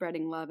part of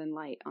spreading love and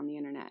light on the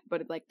internet.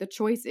 But the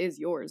choice is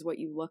yours, what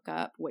you look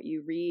up, what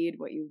you read,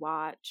 what you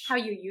watch. How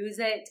you use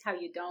it, how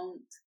you don't.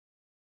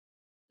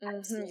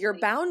 Your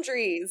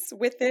boundaries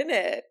within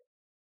it.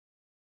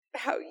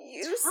 How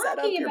you set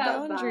up your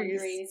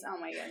boundaries. Oh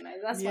my goodness,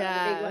 that's one of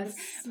the big ones.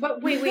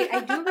 But wait, I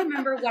do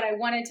remember what I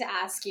wanted to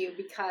ask you,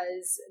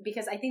 because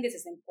I think this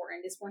is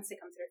important. This wants to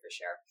come through for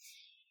sure.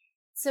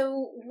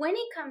 So when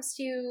it comes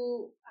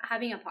to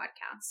having a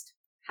podcast,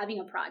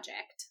 having a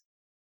project,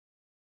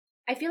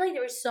 I feel like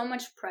there is so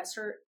much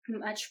pressure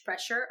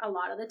a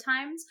lot of the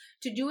times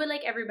to do it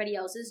like everybody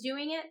else is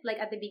doing it. Like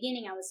at the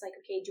beginning, I was like,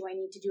 okay, do I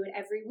need to do it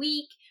every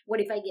week? What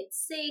if I get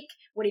sick?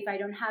 What if I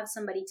don't have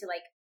somebody to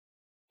like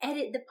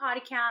edit the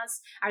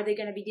podcast? Are they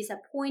going to be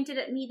disappointed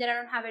at me that I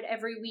don't have it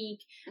every week?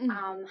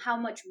 How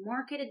much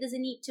marketed does it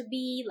need to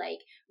be? Like,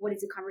 what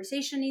is the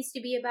conversation needs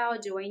to be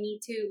about? Do I need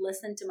to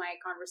listen to my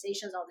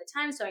conversations all the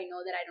time so I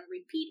know that I don't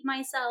repeat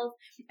myself?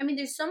 I mean,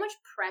 there's so much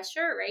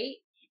pressure, right?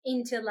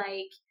 Into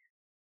like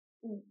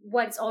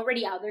what's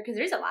already out there, because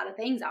there's a lot of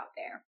things out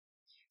there.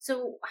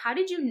 So how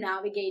did you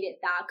navigate it?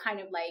 That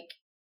kind of like,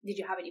 did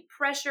you have any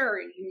pressure,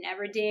 or you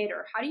never did,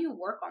 or how do you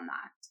work on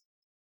that?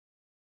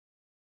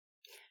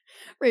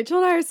 Rachel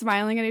and I are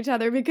smiling at each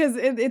other because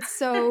it's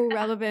so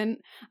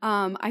relevant.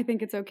 I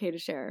think it's okay to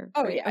share.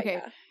 Oh, right? yeah. Okay.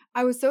 Yeah.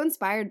 I was so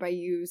inspired by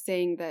you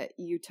saying that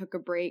you took a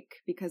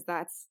break, because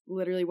that's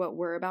literally what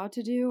we're about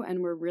to do.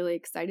 And we're really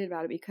excited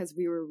about it because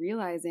we were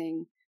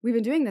realizing we've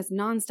been doing this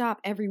nonstop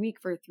every week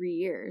for 3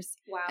 years.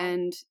 Wow.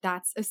 And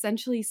that's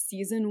essentially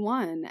season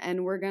 1.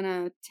 And we're going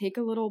to take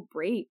a little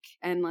break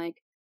and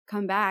like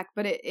come back.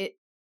 But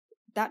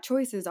that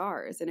choice is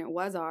ours, and it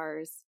was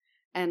ours.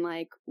 And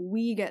like,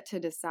 we get to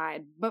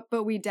decide,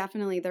 but we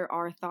definitely, there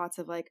are thoughts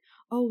of like,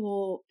 oh,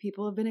 well,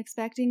 people have been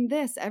expecting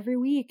this every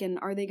week, and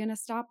are they going to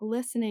stop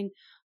listening?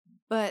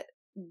 But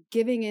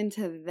giving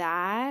into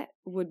that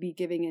would be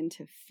giving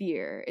into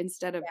fear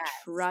instead of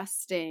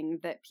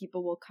trusting that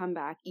people will come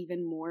back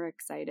even more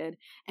excited,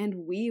 and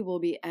we will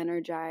be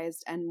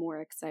energized and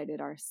more excited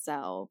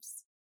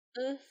ourselves.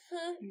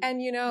 Mm-hmm. And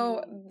you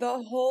know,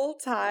 the whole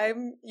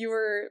time you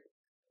were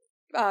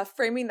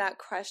framing that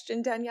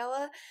question,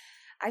 Daniela,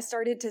 I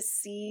started to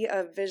see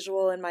a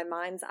visual in my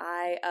mind's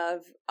eye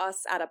of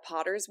us at a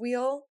potter's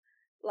wheel.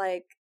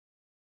 Like,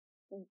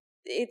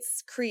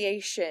 it's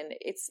creation.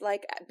 It's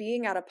like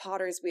being at a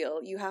potter's wheel.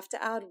 You have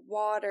to add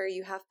water.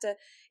 You have to,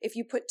 if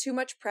you put too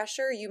much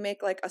pressure, you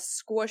make like a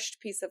squished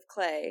piece of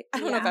clay. I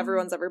don't know if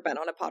everyone's ever been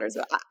on a potter's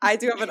wheel. I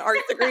do have an art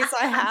degree, so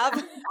I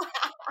have.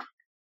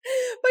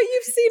 But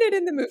you've seen it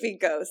in the movie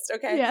Ghost,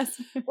 okay? Yes.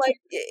 Like,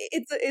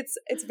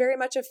 it's very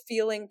much a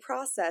feeling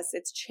process.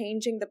 It's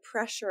changing the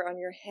pressure on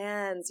your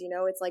hands, you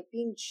know? It's like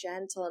being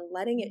gentle and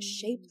letting it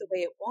shape the way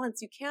it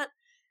wants. You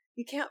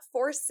can't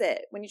force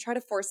it. When you try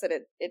to force it,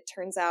 it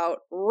turns out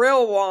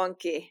real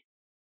wonky.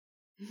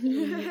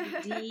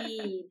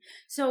 Indeed.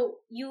 So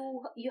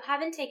you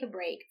haven't taken a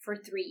break for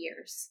 3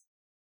 years.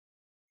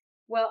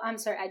 Well, I'm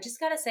sorry. I just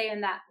gotta say,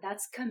 on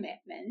that's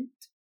commitment.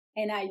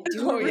 And I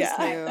do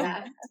respect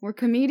that. We're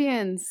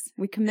comedians.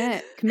 We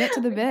commit to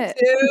the bit.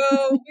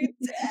 We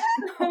do.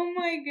 Oh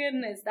my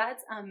goodness,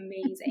 that's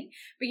amazing.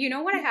 But you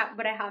know what I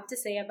have to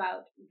say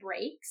about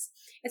breaks,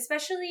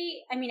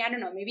 especially, I mean, I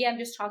don't know, maybe I'm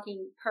just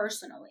talking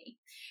personally,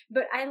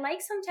 but I like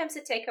sometimes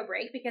to take a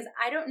break because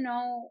I don't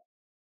know,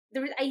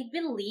 I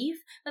believe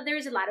that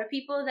there's a lot of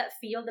people that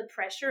feel the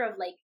pressure of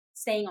like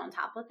staying on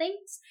top of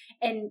things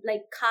and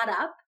like caught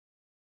up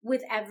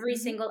with every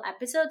single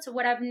episode. So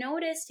what I've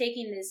noticed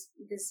taking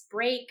this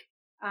break,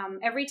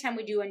 every time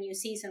we do a new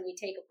season, we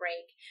take a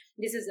break.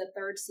 This is the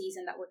 3rd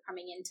season that we're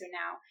coming into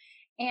now.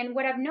 And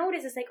what I've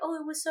noticed is like, oh,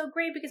 it was so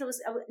great because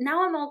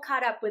now I'm all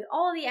caught up with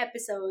all the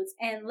episodes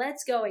and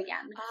let's go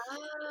again.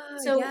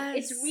 So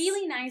it's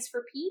really nice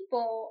for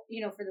people,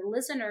 you know, for the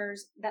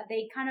listeners, that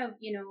they kind of,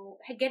 you know,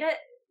 get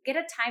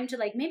a time to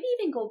like maybe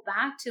even go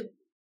back to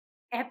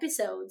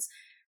episodes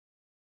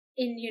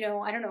in, you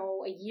know, I don't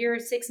know, a year,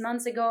 6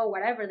 months ago,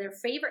 whatever, their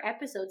favorite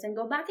episodes, and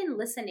go back and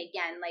listen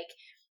again. Like,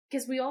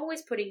 because we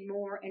always putting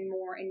more and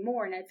more and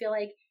more. And I feel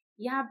like,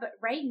 yeah, but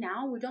right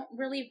now we don't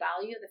really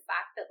value the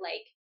fact that,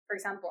 like, for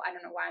example, I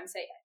don't know why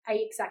I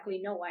exactly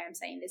know why I'm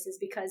saying this, is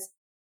because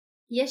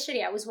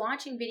yesterday I was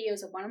watching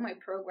videos of one of my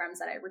programs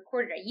that I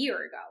recorded a year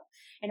ago.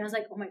 And I was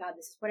like, oh my God,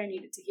 this is what I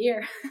needed to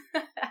hear.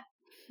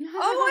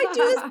 Oh, I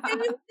do the same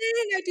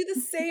thing. I do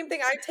the same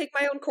thing. I take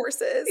my own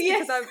courses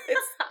because of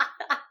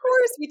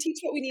course we teach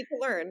what we need to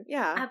learn.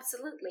 Yeah,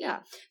 absolutely. Yeah.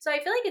 So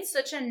I feel like it's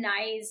such a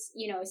nice,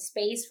 you know,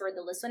 space for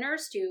the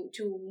listeners to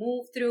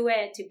move through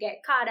it, to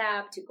get caught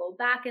up, to go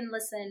back and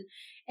listen.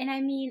 And I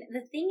mean,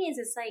 the thing is,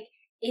 it's like,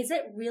 is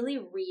it really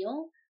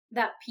real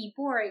that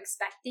people are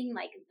expecting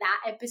like that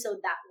episode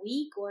that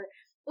week, or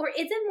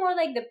is it more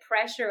like the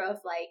pressure of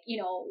like,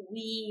 you know,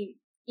 we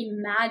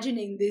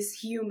imagining this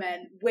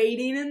human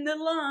waiting in the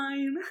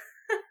line?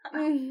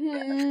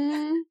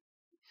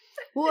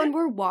 Well, and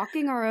we're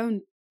walking our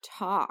own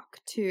talk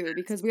too,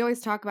 because we always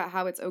talk about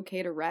how it's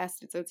okay to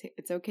rest,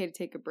 it's okay to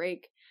take a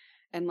break,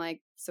 and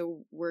like,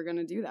 so we're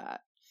gonna do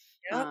that.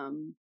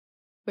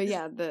 But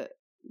yeah,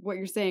 what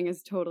you're saying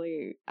is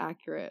totally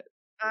accurate.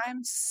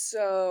 I'm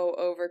so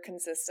over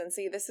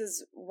consistency. This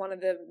is one of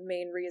the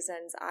main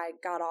reasons I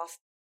got off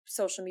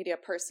social media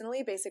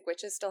personally. Basic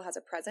Witches still has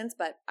a presence,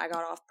 but I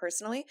got off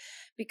personally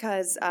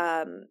because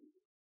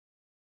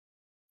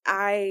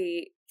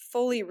I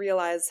fully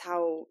realize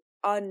how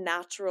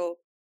unnatural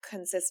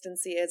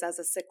consistency is as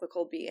a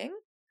cyclical being.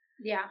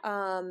 Yeah.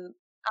 I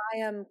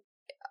am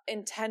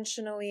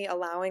intentionally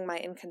allowing my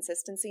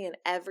inconsistency in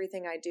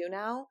everything I do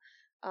now.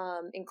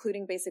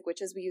 including Basic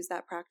Witches. We use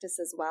that practice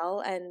as well.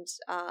 And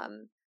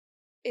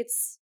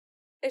it's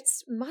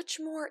much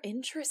more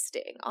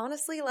interesting.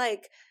 Honestly,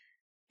 like,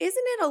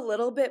 isn't it a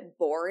little bit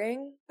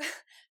boring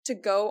to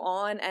go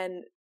on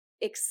and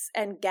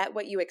get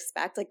what you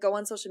expect? Like, go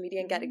on social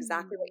media and get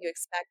exactly what you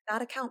expect.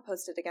 That account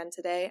posted again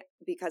today,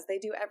 because they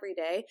do every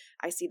day.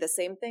 I see the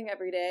same thing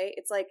every day.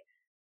 It's like,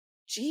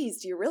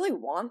 geez, do you really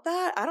want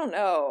that? I don't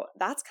know.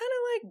 That's kind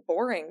of like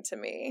boring to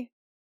me.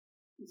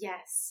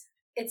 Yes.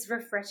 It's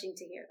refreshing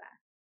to hear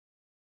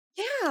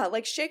that. Yeah,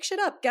 like, shake shit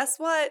up. Guess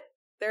what?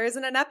 There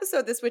isn't an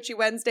episode this Witchy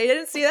Wednesday.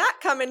 Didn't see that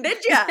coming,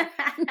 did ya?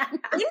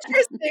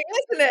 Interesting,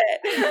 isn't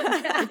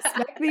it?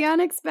 Expect the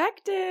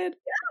unexpected.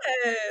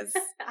 Yes.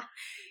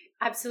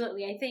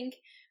 Absolutely. I think,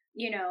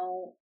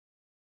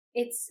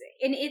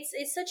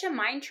 it's such a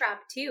mind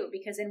trap too,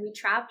 because then we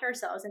trapped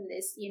ourselves in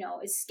this,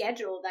 a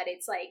schedule that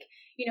it's like,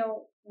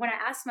 when I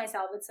ask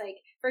myself, it's like,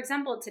 for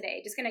example,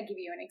 today, just going to give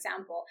you an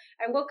example.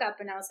 I woke up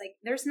and I was like,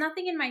 there's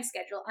nothing in my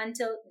schedule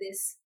until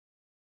this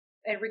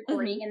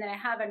recording. And then I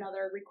have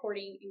another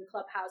recording in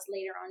Clubhouse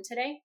later on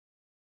today.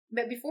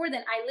 But before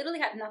then, I literally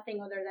had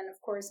nothing other than,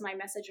 of course, my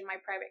message and my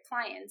private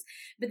clients.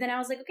 But then I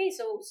was like, okay,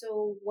 so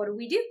what do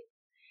we do?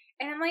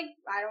 And I'm like,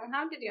 I don't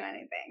have to do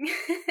anything.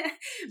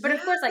 But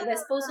of course, like,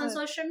 let's post on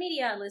social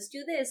media. Let's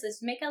do this.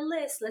 Let's make a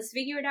list. Let's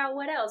figure it out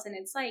what else. And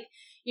it's like,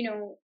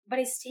 but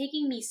it's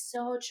taking me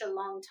such a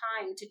long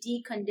time to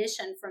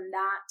decondition from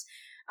that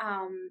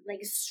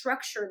like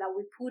structure that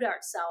we put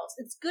ourselves.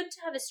 It's good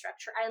to have a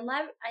structure. I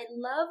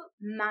love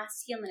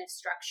masculine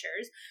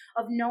structures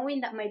of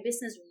knowing that my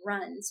business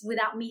runs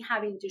without me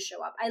having to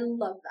show up. I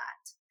love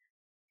that.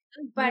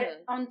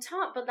 But on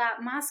top of that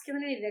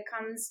masculinity that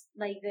comes,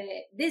 like, the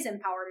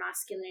disempowered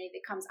masculinity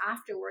that comes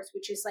afterwards,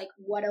 which is like,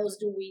 what else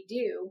do we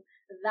do?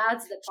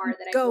 That's the part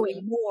that I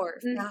going more,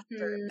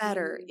 faster,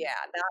 better. Yeah,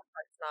 that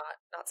part's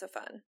not so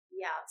fun.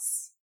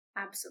 Yes,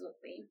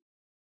 absolutely.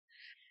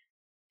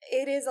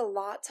 It is a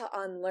lot to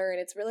unlearn.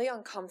 It's really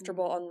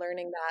uncomfortable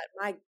unlearning that.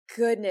 My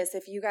goodness,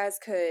 if you guys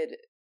could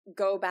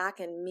go back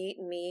and meet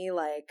me,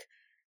 like,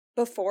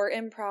 before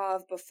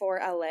improv,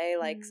 before LA,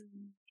 like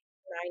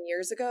 9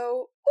 years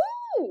ago.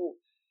 Ooh,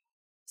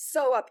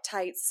 so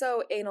uptight,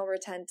 so anal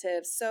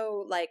retentive,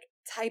 so like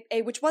type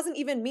A, which wasn't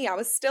even me. I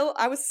was still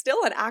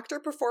an actor,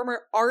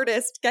 performer,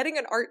 artist, getting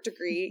an art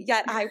degree,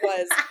 yet I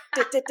was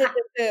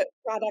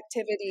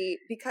productivity,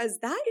 because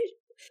that is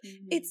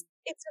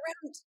it's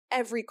around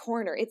every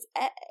corner.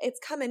 It's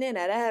coming in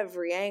at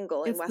every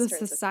angle in Western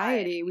the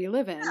society we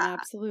live in. Yeah.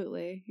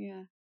 Absolutely.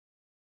 Yeah.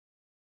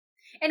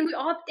 And we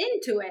opt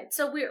into it.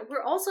 So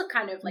we're also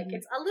kind of like,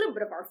 it's a little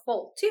bit of our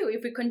fault too,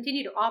 if we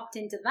continue to opt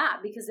into that,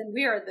 because then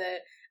we are the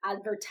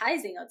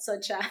advertising of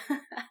such a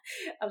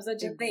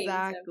thing.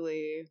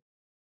 Exactly.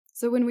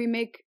 So when we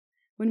make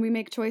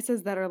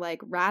choices that are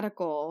like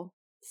radical,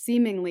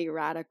 seemingly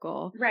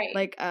radical, right?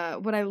 Like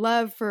what I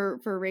love for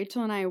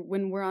Rachel and I,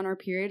 when we're on our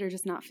period or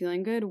just not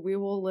feeling good, we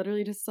will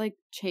literally just like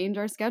change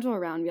our schedule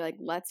around and be like,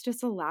 let's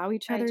just allow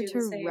each other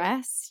to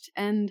rest,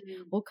 and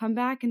we'll come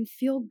back and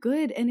feel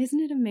good. And isn't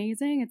it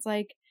amazing? It's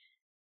like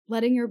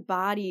letting your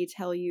body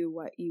tell you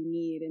what you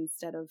need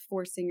instead of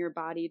forcing your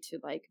body to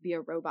like be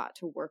a robot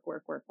to work.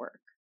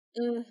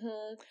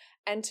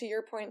 And to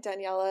your point,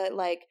 Daniela,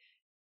 like,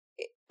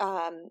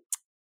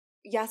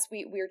 yes,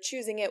 we're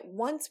choosing it.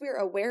 Once we're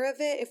aware of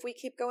it, if we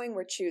keep going,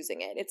 we're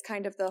choosing it. It's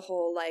kind of the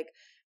whole, like,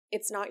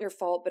 it's not your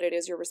fault, but it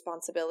is your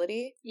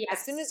responsibility. Yes.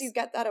 As soon as you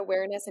get that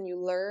awareness and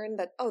you learn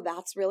that, oh,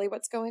 that's really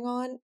what's going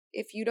on,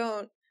 if you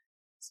don't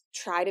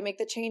try to make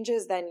the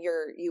changes, then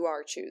you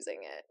are choosing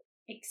it.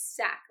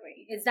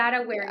 Exactly. It's that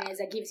awareness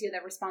that gives you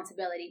the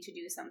responsibility to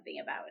do something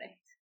about it.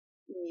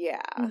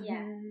 Yeah.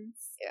 Yes.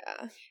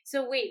 Yeah.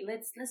 So wait,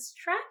 let's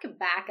track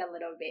back a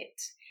little bit.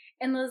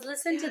 And let's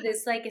listen to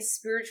this, like, a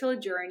spiritual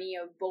journey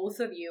of both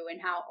of you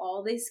and how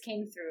all this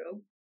came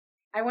through.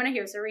 I want to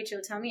hear. So Rachel,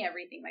 tell me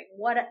everything. Like,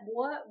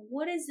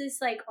 what is this,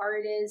 like,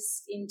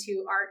 artist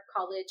into art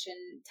college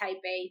and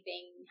type A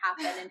thing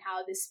happen, and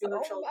how this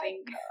spiritual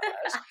thing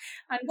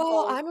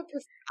Well,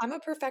 I'm a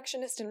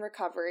perfectionist in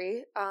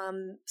recovery.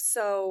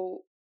 So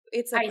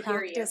it's a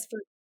practice for.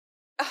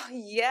 Oh,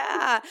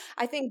 yeah.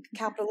 I think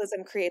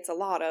capitalism creates a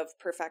lot of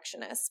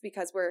perfectionists,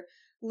 because we're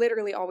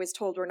literally always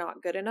told we're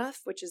not good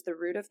enough, which is the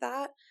root of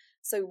that.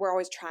 So we're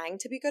always trying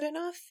to be good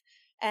enough.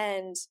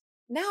 And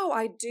now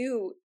I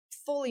do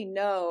fully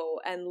know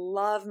and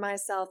love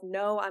myself,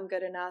 know I'm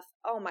good enough.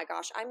 Oh my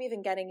gosh, I'm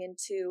even getting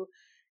into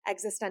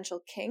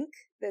Existential Kink,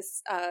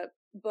 this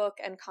book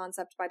and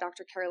concept by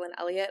Dr. Carolyn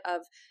Elliott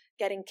of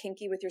getting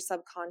kinky with your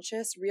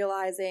subconscious,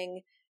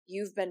 realizing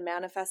you've been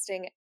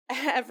manifesting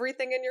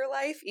everything in your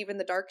life, even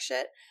the dark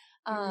shit,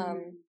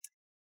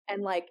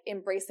 and like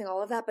embracing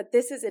all of that. But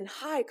this is in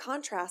high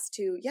contrast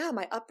to,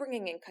 my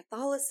upbringing in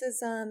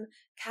Catholicism,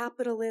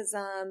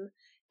 capitalism,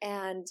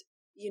 and,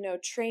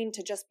 trained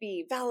to just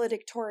be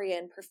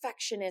valedictorian,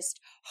 perfectionist,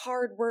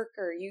 hard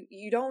worker.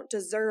 You don't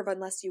deserve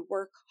unless you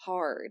work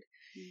hard.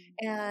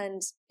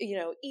 And,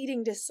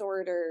 eating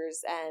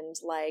disorders and,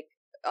 like,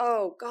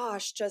 oh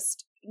gosh,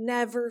 just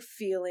never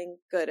feeling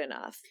good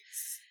enough.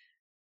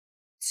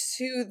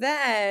 To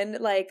then,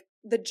 like,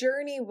 the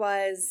journey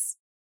was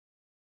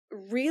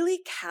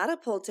really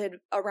catapulted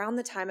around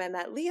the time I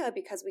met Leah,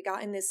 because we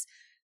got in this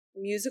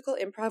musical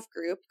improv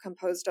group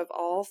composed of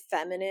all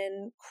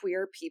feminine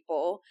queer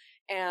people,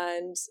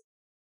 and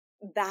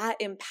that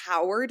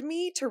empowered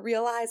me to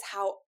realize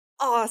how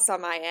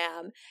awesome I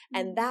am.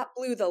 And that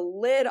blew the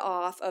lid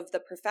off of the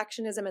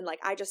perfectionism, and like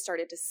I just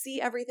started to see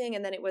everything.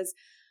 And then it was,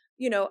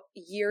 you know,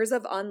 years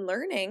of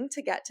unlearning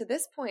to get to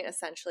this point,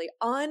 essentially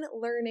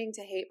unlearning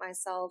to hate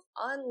myself,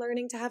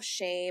 unlearning to have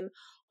shame,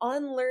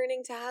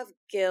 unlearning to have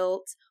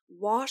guilt,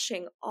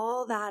 washing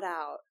all that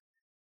out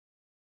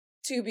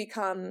to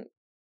become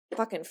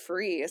fucking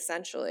free,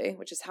 essentially,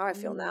 which is how I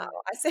feel now.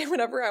 I say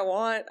whatever I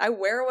want. I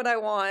wear what I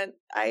want.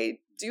 I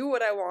do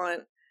what I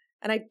want.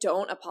 And I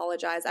don't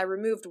apologize. I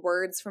removed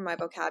words from my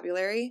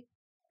vocabulary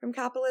from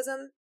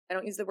capitalism. I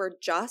don't use the word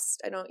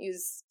just. I don't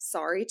use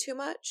sorry too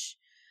much.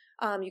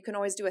 You can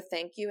always do a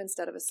thank you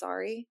instead of a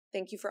sorry.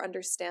 Thank you for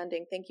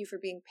understanding. Thank you for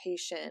being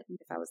patient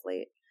if I was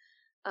late.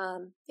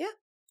 Yeah.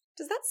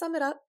 Does that sum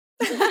it up?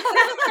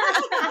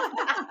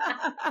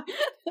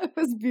 That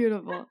was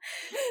beautiful.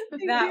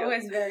 That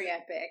was very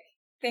epic.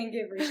 Thank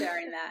you for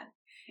sharing that.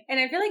 And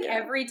I feel like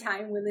every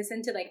time we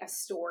listen to like a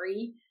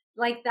story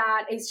like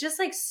that, it's just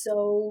like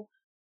so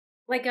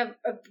like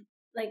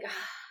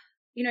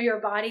you know, your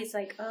body's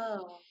like,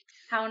 oh,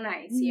 how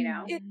nice, you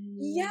know?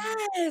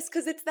 Yes,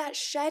 because it's that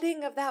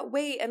shedding of that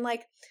weight. And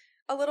like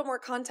a little more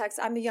context,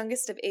 I'm the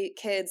youngest of 8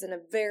 kids in a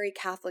very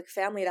Catholic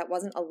family that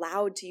wasn't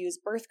allowed to use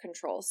birth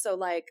control. So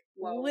like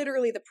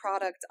literally the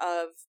product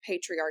of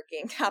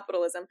patriarchy and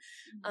capitalism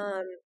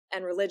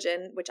and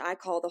religion, which I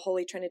call the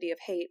holy trinity of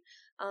hate.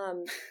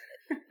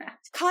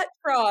 Cut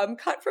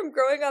from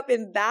growing up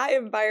in that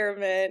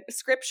environment.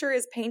 Scripture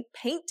is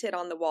painted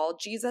on the wall.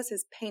 Jesus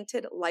is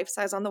painted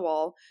life-size on the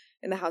wall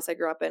in the house I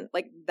grew up in.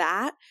 Like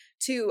that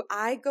to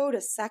I go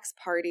to sex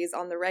parties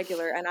on the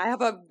regular and I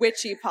have a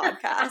witchy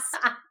podcast.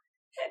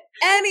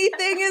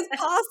 Anything is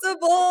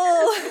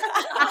possible.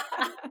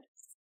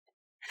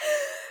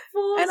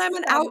 And I'm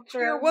an out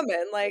queer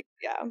woman. Like,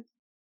 yeah,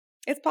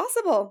 it's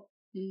possible.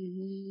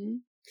 Mm-hmm.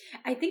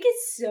 I think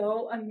it's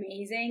so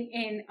amazing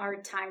in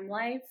our time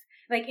life,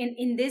 like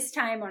in this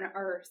time on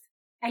Earth.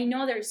 I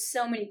know there's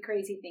so many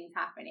crazy things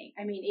happening.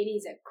 I mean, it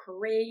is a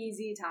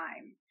crazy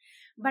time.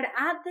 But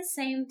at the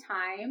same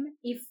time,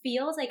 it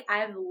feels like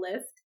I've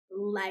lived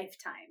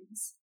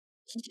lifetimes.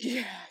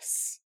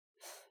 Yes.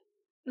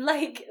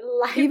 Like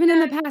even in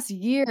the past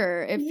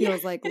year, it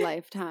feels like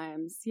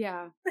lifetimes.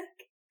 Yeah.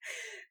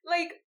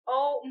 Like,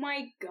 oh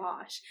my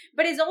gosh.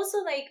 But it's also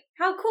like,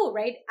 how cool,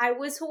 right? I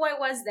was who I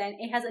was then.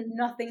 It has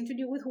nothing to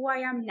do with who I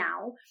am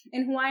now.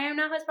 And who I am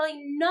now has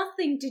probably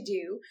nothing to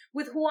do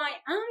with who I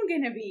am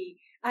going to be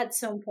at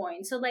some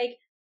point. So like,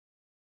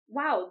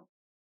 wow,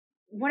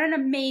 what an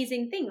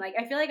amazing thing. Like,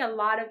 I feel like a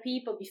lot of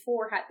people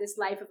before had this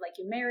life of like,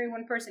 you marry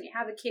one person, you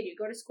have a kid, you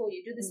go to school,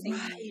 you do this thing.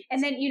 Right.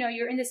 And then, you know,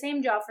 you're in the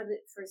same job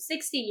for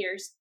 60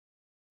 years.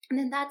 And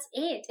then that's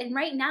it. And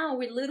right now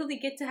we literally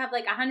get to have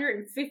like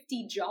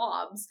 150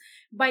 jobs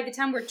by the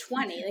time we're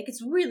 20. Like,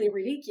 it's really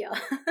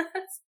ridiculous.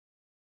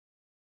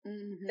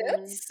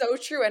 That's so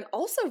true. And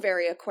also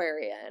very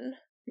Aquarian.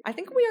 I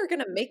think we are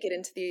going to make it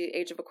into the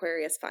age of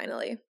Aquarius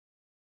finally.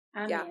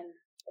 Yeah.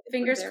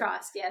 Fingers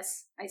crossed.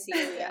 Yes. I see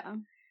you, Leah.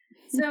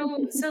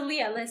 So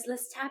Leah,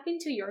 let's tap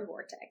into your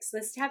vortex.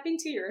 Let's tap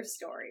into your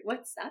story.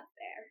 What's up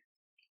there?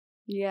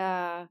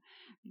 Yeah.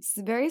 It's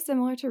very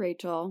similar to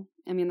Rachel.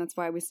 I mean, that's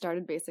why we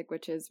started Basic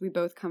Witches. We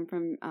both come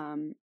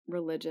from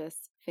religious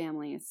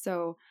families.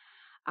 So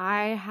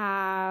I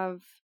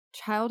have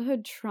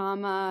childhood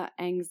trauma,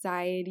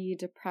 anxiety,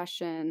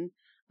 depression.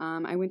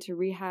 I went to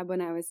rehab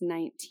when I was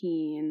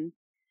 19.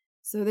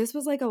 So this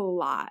was like a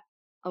lot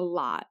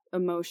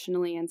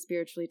emotionally and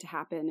spiritually to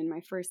happen in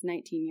my first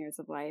 19 years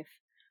of life.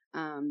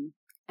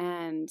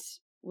 And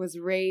was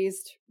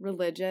raised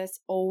religious,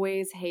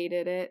 always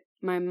hated it.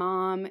 My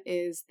mom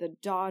is the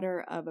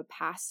daughter of a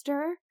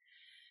pastor.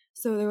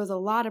 So there was a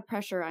lot of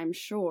pressure, I'm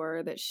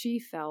sure, that she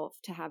felt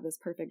to have this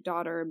perfect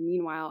daughter.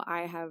 Meanwhile,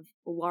 I have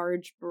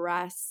large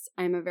breasts.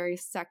 I'm a very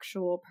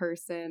sexual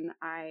person.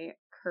 I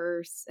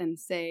curse and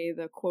say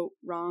the, quote,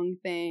 wrong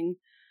thing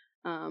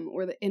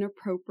or the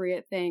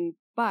inappropriate thing.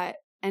 But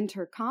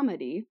enter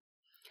comedy.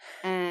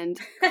 And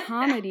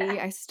comedy,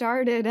 I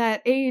started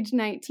at age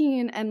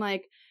 19. And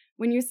like,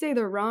 when you say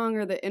the wrong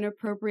or the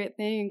inappropriate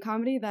thing in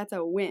comedy, that's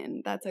a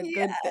win. That's a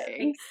good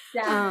thing.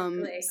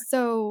 Exactly.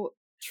 So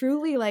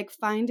truly like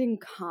finding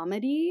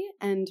comedy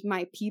and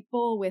my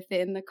people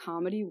within the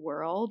comedy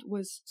world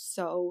was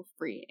so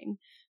freeing,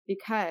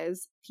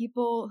 because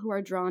people who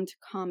are drawn to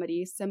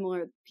comedy,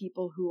 similar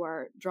people who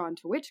are drawn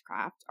to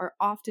witchcraft, are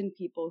often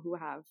people who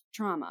have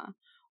trauma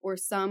or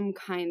some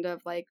kind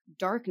of like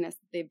darkness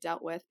that they've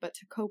dealt with, but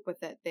to cope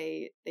with it,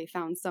 they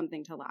found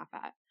something to laugh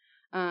at.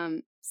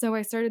 So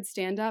I started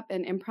stand-up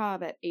and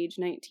improv at age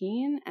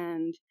 19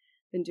 and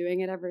been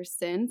doing it ever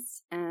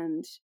since.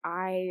 And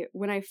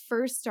when I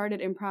first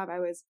started improv, I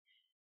was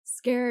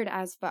scared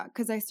as fuck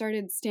because I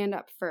started stand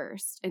up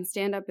first. And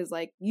stand up is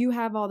like, you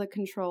have all the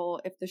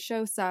control. If the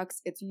show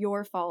sucks, it's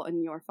your fault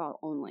and your fault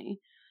only.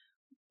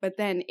 But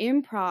then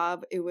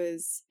improv, it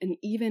was an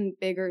even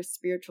bigger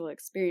spiritual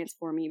experience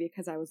for me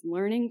because I was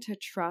learning to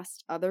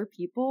trust other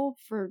people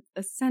for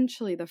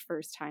essentially the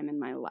first time in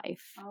my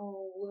life.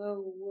 Oh,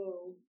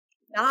 whoa.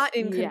 Not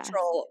in Yes.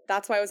 control.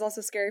 That's why it was also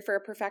scary for a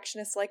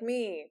perfectionist like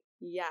me.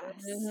 Yes.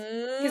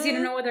 Because you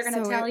don't know what they're going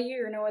to So tell you.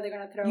 You know what they're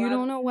going to throw You out.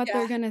 don't know what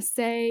they're going to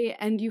say,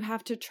 and you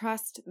have to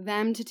trust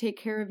them to take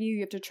care of you.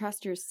 You have to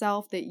trust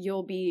yourself that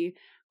you'll be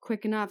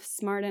quick enough,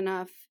 smart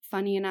enough,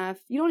 funny enough.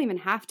 You don't even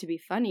have to be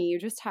funny. You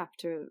just have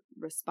to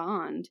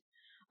respond.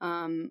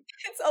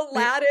 It's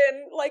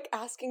Aladdin, like,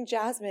 asking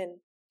Jasmine,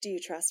 do you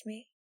trust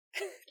me?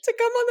 To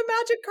come on the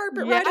magic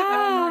carpet right Oh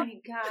now. my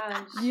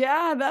gosh.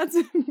 Yeah, that's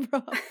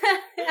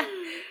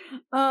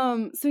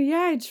improv. So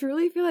yeah, I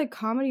truly feel like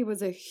comedy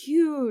was a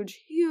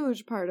huge,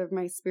 huge part of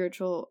my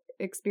spiritual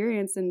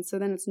experience. And so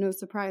then it's no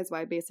surprise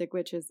why Basic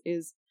Witches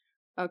is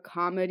a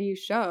comedy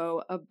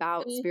show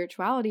about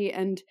spirituality.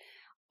 And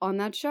on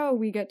that show,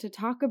 we get to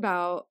talk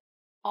about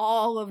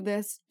all of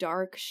this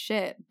dark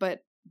shit. But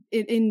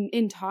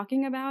in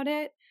talking about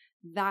it,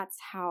 that's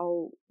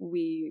how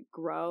we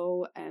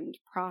grow and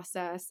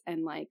process.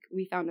 And like,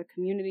 we found a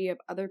community of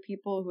other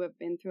people who have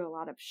been through a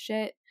lot of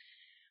shit.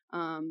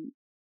 But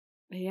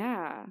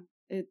yeah,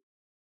 I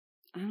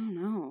don't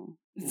know.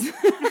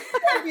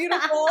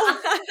 Beautiful.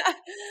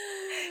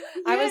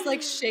 I was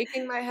like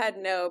shaking my head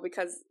no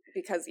because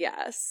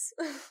yes.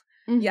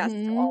 Yes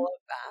to all of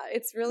that.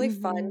 It's really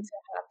fun to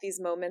have these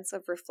moments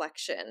of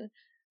reflection.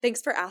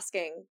 Thanks for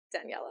asking,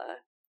 Daniela.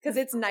 Because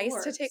it's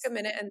nice to take a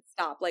minute and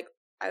stop. Like,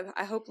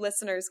 I hope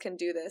listeners can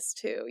do this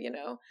too, you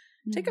know?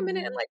 Take a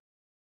minute and like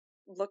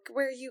look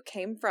where you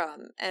came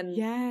from and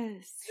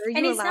yes. where you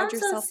And it allowed sounds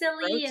so yourself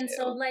silly to and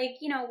so like,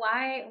 you know,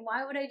 why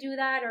would I do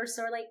that, or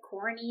so like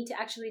corny to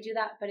actually do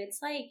that? But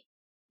it's like,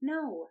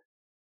 no.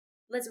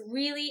 Let's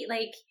really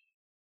like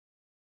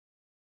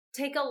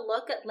take a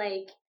look at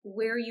like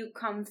where you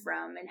come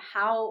from and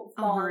how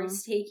far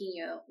it's taking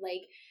you.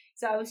 Like,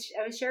 so I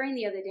was sharing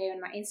the other day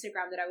on my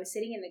Instagram that I was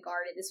sitting in the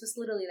garden. This was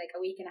literally like a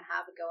week and a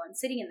half ago. I'm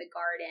sitting in the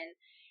garden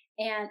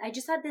and I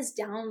just had this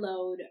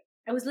download.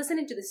 I was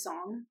listening to the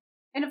song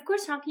and of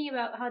course talking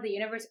about how the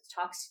universe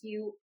talks to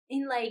you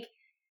in like,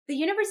 the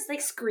universe is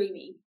like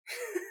screaming.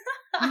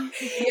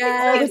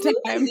 Yeah, all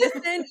the time.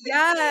 Listen,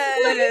 yes.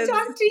 Let me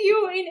talk to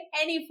you in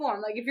any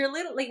form. Like if you're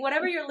little, like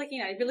whatever you're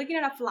looking at, if you're looking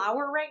at a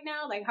flower right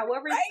now, like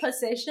however it's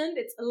positioned,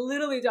 it's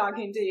literally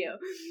talking to you.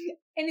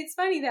 And it's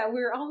funny that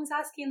we're always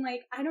asking,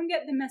 like, I don't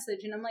get the message.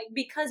 And I'm like,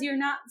 because you're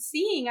not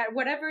seeing at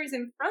whatever is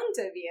in front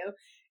of you.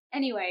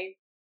 Anyway,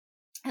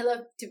 I love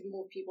to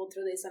move people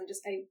through this.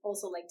 I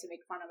also like to make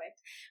fun of it.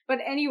 But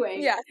anyway,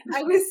 Yeah.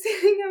 I was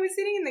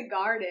sitting in the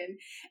garden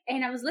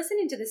and I was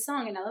listening to the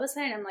song and all of a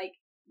sudden I'm like,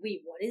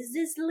 wait, what is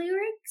this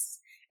lyrics?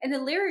 And the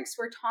lyrics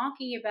were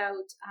talking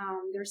about,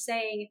 they're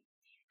saying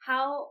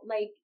how,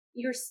 like,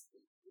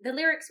 the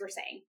lyrics were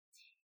saying,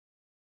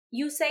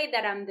 you say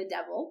that I'm the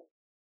devil,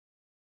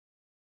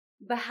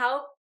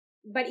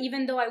 but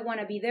even though I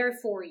want to be there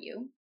for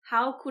you,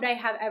 how could I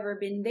have ever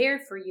been there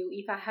for you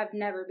if I have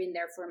never been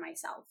there for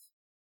myself?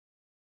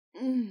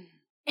 And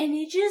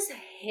it just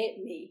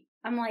hit me.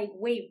 I'm like,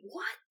 wait,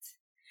 what?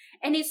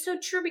 And it's so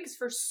true because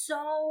for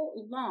so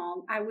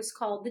long, I was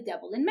called the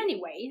devil in many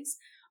ways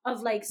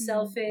of like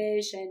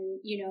selfish and,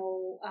 you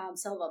know,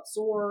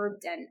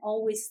 self-absorbed and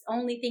always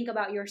only think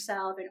about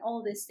yourself and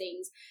all these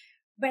things.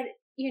 But,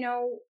 you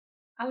know,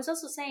 I was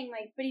also saying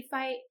like, but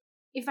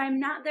if I'm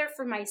not there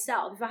for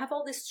myself, if I have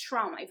all this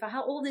trauma, if I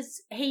have all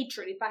this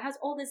hatred, if I have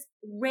all this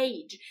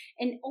rage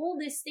and all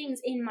these things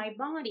in my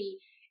body,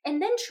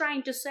 and then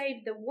trying to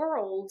save the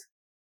world,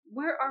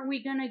 where are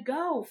we going to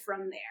go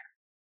from there?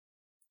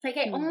 Like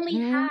I only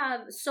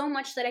have so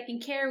much that I can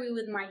carry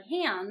with my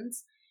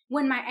hands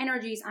when my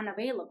energy is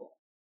unavailable.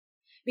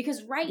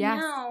 Because right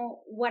now,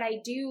 what I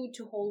do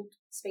to hold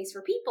space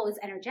for people is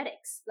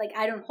energetics. Like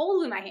I don't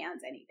hold with my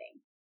hands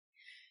anything.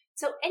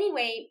 So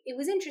anyway, it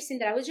was interesting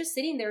that I was just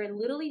sitting there and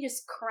literally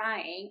just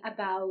crying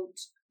about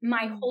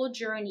my whole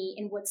journey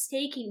and what's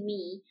taking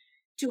me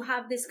to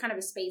have this kind of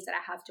a space that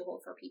I have to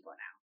hold for people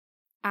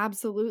now.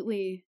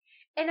 Absolutely.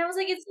 And I was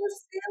like, it's so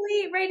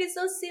silly, right? It's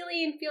so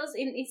silly and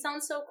it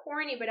sounds so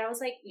corny, but I was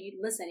like,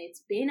 listen,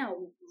 it's been a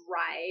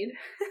ride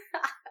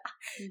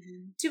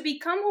to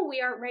become who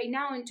we are right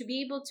now and to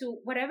be able to,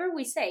 whatever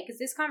we say, because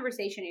this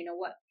conversation, you know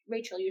what,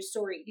 Rachel, your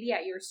story, Leah,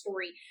 your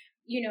story,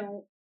 you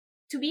know,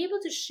 to be able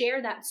to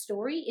share that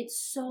story, it's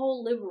so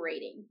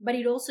liberating, but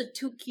it also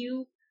took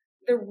you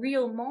the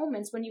real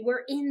moments when you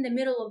were in the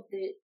middle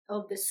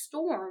of the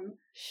storm.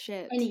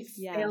 Shit. And it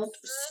felt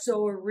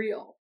so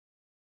real.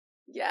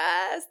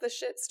 Yes, the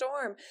shit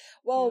storm.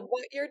 Well,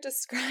 what you're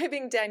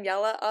describing,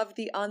 Daniela, of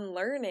the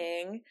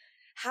unlearning,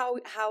 how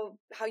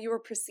you were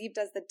perceived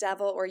as the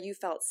devil or you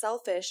felt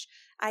selfish,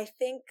 I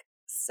think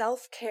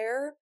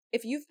self-care,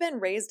 if you've been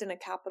raised in a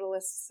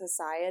capitalist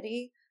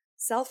society,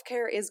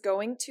 self-care is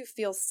going to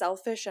feel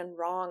selfish and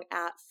wrong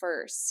at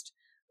first.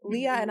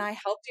 Leah and I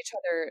helped each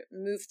other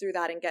move through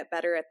that and get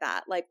better at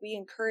that. Like, we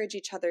encourage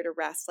each other to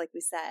rest, like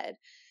we said.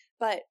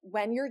 But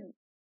when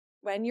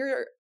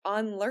you're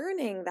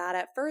unlearning that,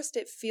 at first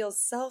it feels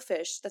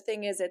selfish. The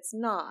thing is, it's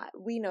not.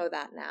 We know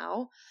that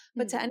now.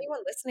 But to anyone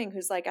listening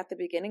who's like at the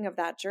beginning of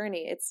that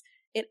journey,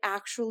 it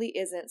actually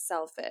isn't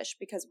selfish,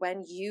 because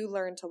when you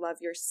learn to love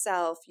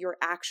yourself, you're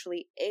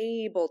actually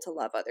able to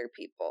love other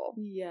people.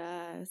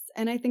 Yes.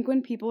 And I think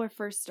when people are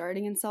first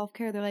starting in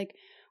self-care, they're like,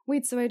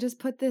 wait, so I just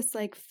put this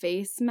like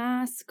face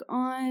mask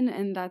on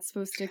and that's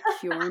supposed to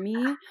cure me?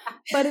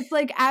 But it's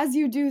like, as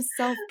you do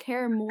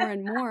self-care more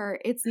and more,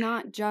 it's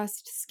not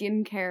just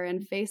skincare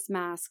and face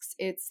masks.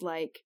 It's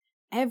like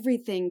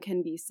everything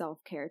can be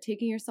self-care.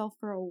 Taking yourself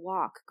for a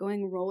walk,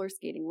 going roller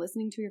skating,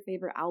 listening to your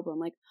favorite album.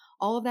 Like,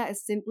 all of that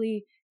is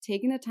simply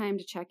taking the time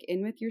to check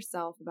in with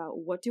yourself about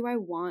what do I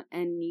want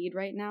and need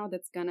right now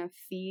that's going to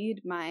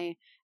feed my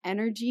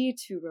energy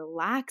to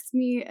relax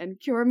me and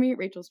cure me.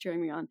 Rachel's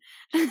cheering me on.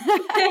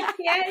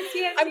 Yes.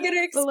 I'm going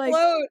to explode.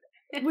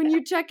 Like, when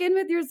you check in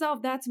with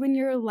yourself, that's when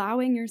you're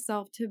allowing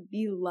yourself to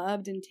be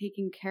loved and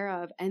taken care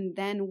of. And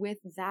then with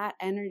that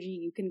energy,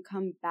 you can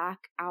come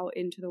back out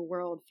into the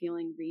world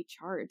feeling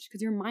recharged,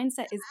 because your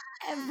mindset is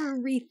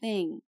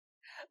everything.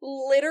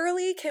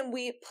 Literally, can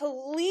we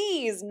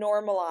please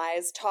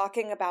normalize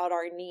talking about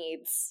our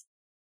needs?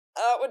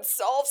 It would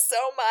solve so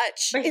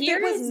much. But if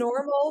it was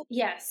normal,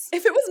 yes.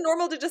 If it was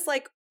normal to just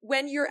like,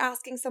 when you're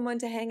asking someone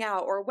to hang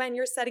out, or when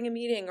you're setting a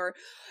meeting, or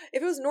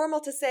if it was normal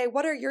to say,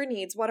 what are your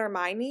needs? What are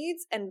my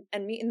needs? And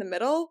meet in the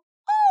middle.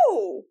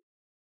 Oh,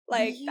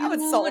 like that would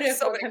solve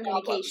so many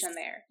communication problems.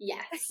 There.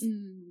 Yes.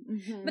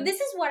 Mm-hmm. But this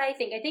is what I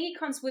think. I think it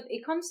comes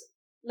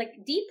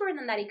like deeper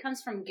than that. It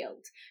comes from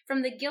guilt,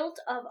 from the guilt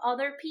of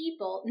other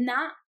people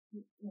not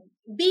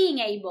being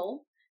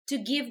able to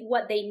give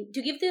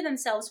to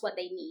themselves what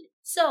they need.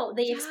 So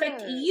they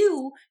expect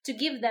you to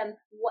give them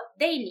what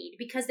they need,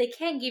 because they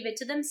can't give it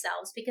to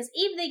themselves, because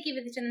if they give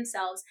it to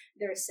themselves,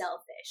 they're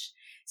selfish.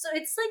 So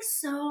it's like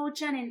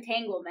such an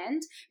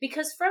entanglement,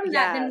 because from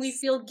that, then we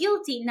feel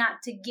guilty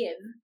not to give,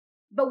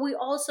 but we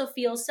also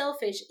feel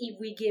selfish if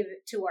we give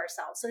to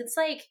ourselves. So it's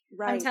like,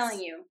 I'm telling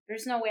you,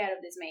 there's no way out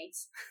of this,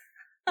 mates.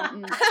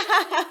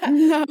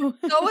 No.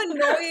 So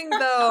annoying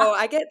though.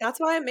 That's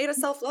why I made a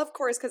self-love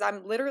course, because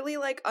I'm literally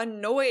like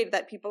annoyed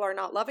that people are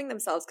not loving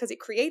themselves, because it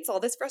creates all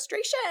this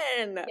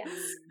frustration. Yes.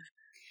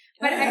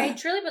 But I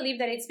truly believe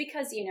that it's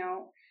because,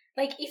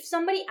 like if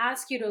somebody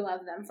asks you to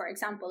love them, for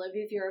example,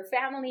 if your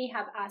family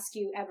have asked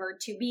you ever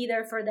to be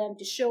there for them,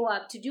 to show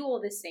up, to do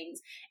all these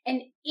things,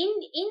 and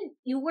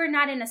you were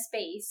not in a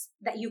space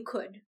that you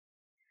could,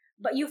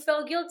 but you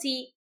felt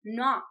guilty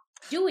not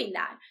doing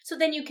that. So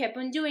then you kept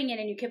on doing it,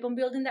 and you kept on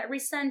building that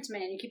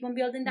resentment, and you keep on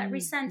building that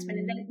resentment.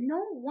 And then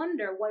no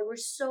wonder why we're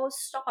so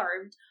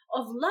starved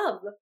of love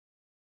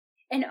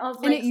and of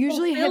like, and it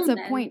usually hits a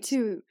point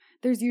too.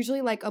 There's usually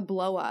like a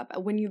blow up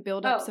when you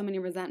build up so many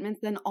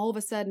resentments, then all of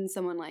a sudden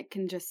someone like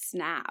can just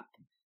snap.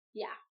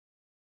 Yeah.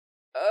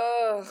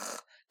 Ugh.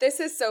 This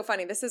is so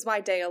funny. This is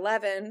why day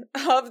 11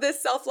 of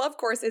this self-love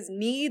course is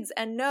needs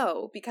and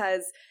no,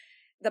 because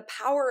the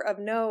power of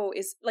no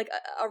is like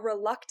a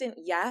reluctant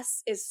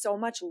yes is so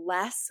much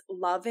less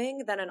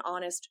loving than an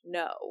honest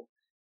no.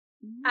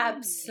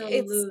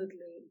 Absolutely.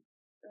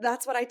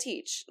 That's what I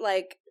teach.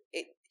 Like,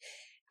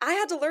 I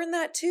had to learn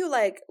that too.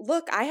 Like,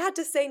 look, I had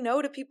to say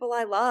no to people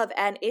I love,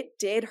 and it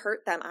did hurt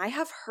them. I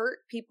have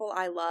hurt people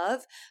I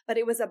love, but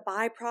it was a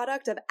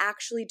byproduct of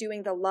actually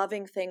doing the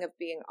loving thing of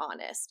being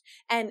honest.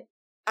 And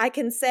I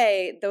can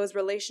say those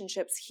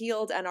relationships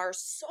healed and are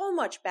so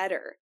much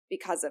better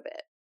because of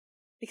it.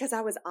 Because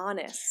I was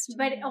honest.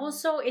 But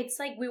also, it's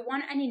like we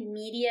want an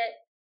immediate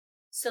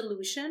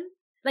solution,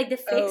 like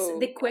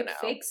the quick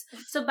fix.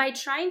 So by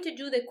trying to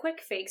do the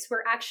quick fix,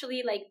 we're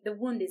actually like the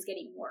wound is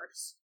getting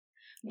worse.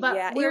 But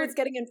it's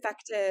getting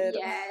infected.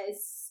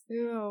 Yes.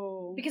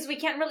 Ew. Because we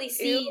can't really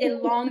see the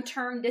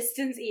long-term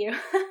distance.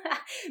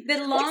 The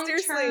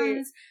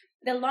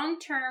long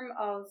term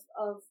of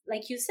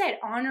like you said,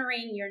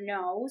 honoring your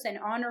no's and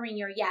honoring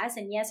your yes,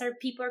 and yes, our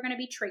people are going to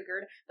be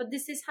triggered, but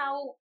this is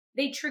how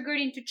they triggered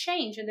into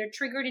change, and they're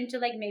triggered into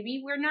like, maybe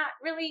we're not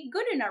really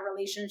good in our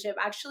relationship.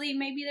 Actually,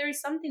 maybe there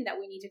is something that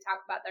we need to talk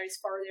about that is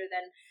farther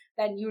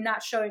than you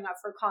not showing up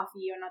for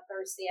coffee on a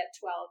Thursday at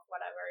 12,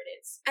 whatever it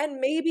is. And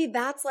maybe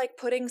that's like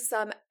putting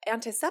some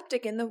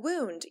antiseptic in the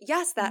wound.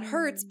 Yes, that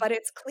hurts, but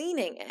it's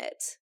cleaning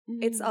it.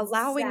 It's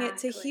allowing it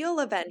to heal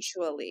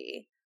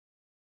eventually.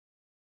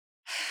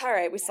 All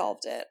right, we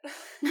solved it.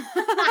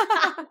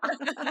 That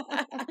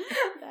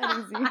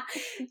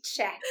easy.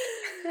 Check.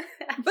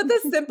 But the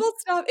simple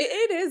stuff,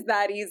 it is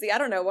that easy. I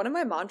don't know. One of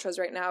my mantras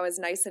right now is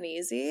nice and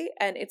easy.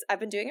 And I've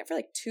been doing it for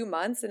like 2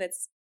 months, and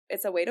it's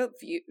a way to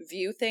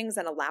view things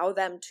and allow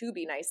them to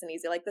be nice and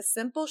easy. Like, the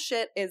simple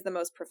shit is the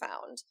most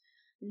profound.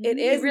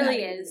 It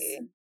really is.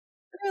 It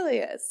really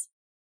is.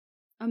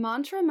 A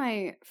mantra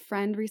my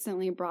friend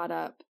recently brought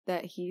up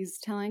that he's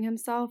telling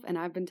himself, and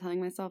I've been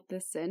telling myself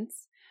this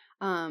since.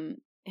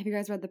 Have you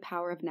guys read The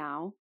Power of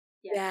Now?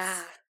 Yes. Yeah.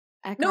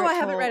 Eckhart no, I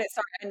haven't read it.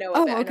 Sorry, I know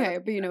of it. Oh, okay,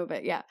 but you know of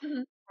it, yeah.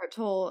 Mm-hmm. Eckhart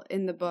Tolle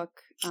in the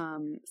book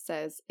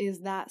says,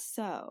 "Is that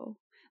so?"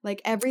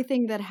 Like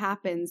everything that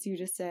happens, you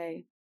just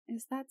say,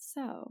 "Is that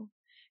so?"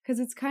 Because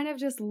it's kind of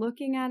just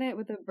looking at it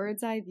with a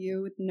bird's eye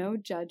view, with no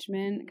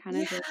judgment, kind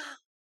of just.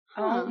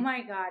 Oh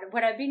my God.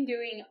 What I've been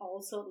doing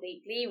also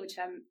lately, which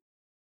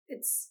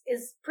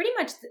is pretty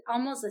much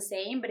almost the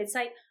same, but it's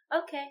like,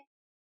 okay.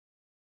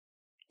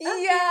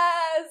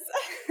 Yes.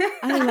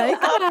 I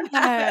like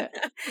that.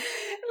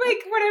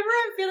 Like whatever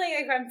I'm feeling,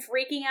 like I'm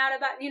freaking out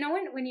about,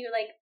 when you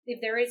like, if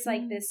there is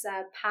like this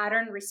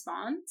pattern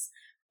response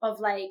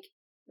of like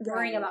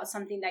worrying about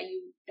something that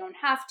you don't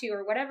have to,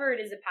 or whatever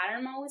it is, a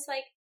pattern, I'm always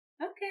like,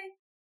 okay.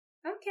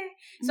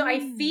 So I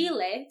feel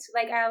it,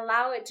 like I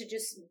allow it to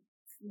just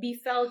be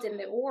felt in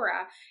the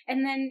aura,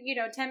 and then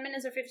 10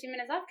 minutes or 15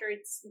 minutes after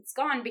it's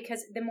gone,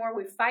 because the more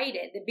we fight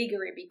it, the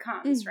bigger it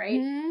becomes, right?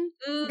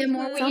 The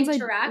more we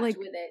interact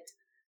with it.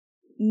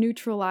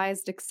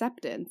 Neutralized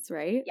acceptance,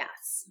 right?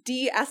 Yes.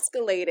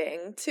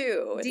 De-escalating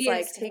too. It's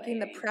like taking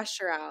the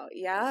pressure out.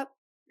 Yep.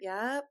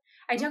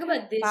 I talk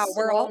about this much, and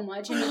we're on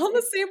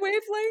the same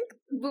wavelength.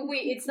 But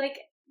wait, it's like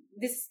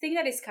this thing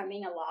that is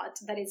coming a lot,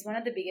 that is one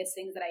of the biggest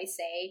things that I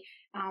say,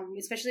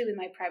 especially with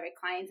my private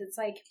clients. It's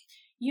like,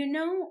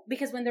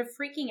 because when they're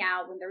freaking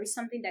out, when there is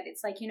something that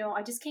it's like,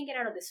 I just can't get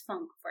out of this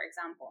funk, for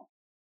example.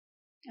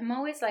 I'm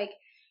always like,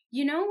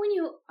 when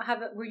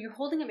where you're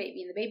holding a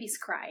baby and the baby's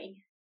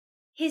crying,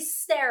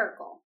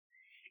 hysterical,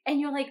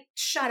 and you're like,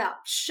 shut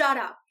up,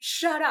 stop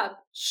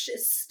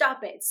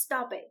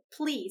it,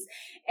 please.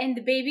 And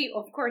the baby,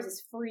 of course,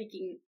 is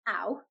freaking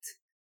out.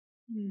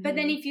 But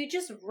then if you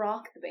just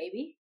rock the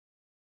baby,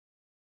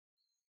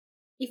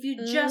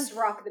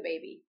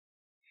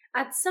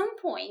 at some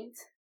point,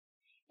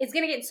 it's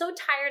going to get so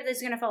tired that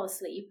it's going to fall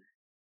asleep,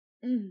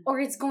 or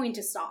it's going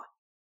to stop.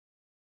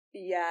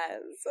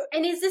 Yes.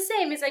 And it's the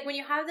same. It's like when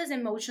you have those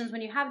emotions,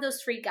 when you have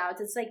those freakouts,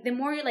 it's like the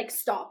more you're like,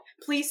 stop,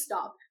 please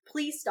stop,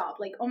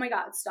 like, oh my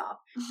God,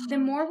 stop. The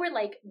more we're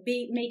like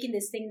making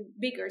this thing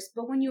bigger.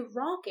 But when you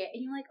rock it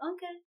and you're like,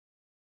 okay,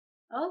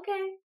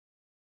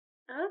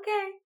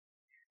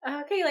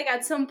 like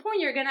at some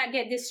point you're gonna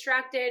get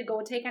distracted,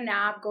 go take a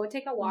nap, go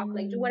take a walk,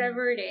 like do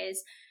whatever it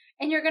is,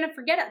 and you're gonna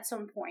forget at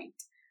some point.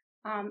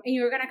 And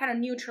you're gonna kind of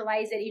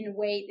neutralize it in a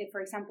way that, for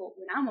example,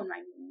 when I'm on my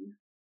moon,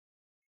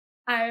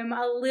 I'm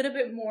a little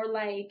bit more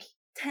like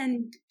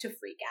tend to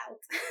freak out.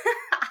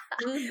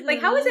 Like,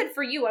 how is it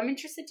for you? I'm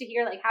interested to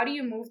hear, like, how do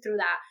you move through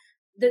that,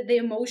 the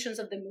emotions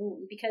of the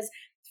moon? Because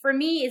for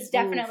me, it's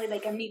definitely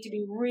like I need to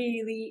be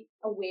really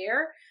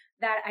aware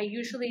that I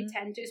usually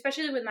tend to,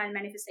 especially with my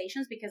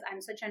manifestations, because I'm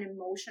such an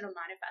emotional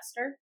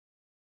manifester,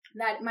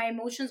 that my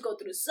emotions go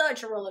through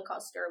such a roller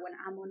coaster when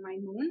I'm on my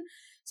moon.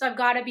 So I've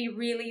got to be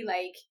really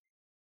like,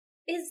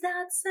 is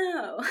that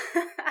so?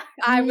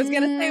 I was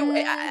going to say,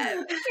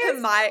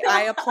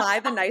 I apply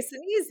the nice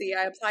and easy.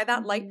 I apply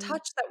that light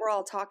touch that we're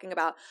all talking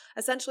about.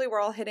 Essentially, we're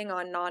all hitting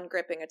on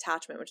non-gripping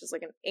attachment, which is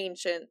like an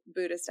ancient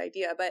Buddhist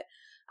idea, but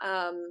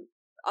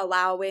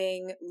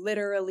allowing,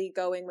 literally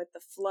going with the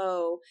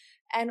flow.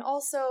 And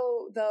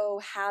also, though,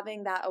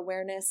 having that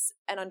awareness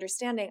and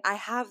understanding. I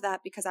have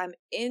that because I'm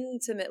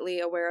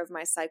intimately aware of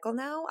my cycle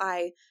now.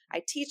 I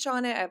teach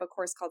on it. I have a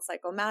course called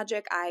Cycle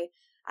Magic.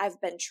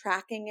 I've been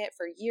tracking it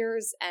for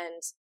years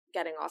and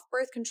getting off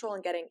birth control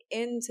and getting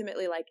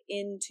intimately like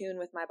in tune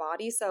with my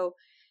body. So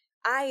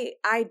I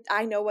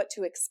know what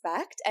to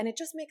expect, and it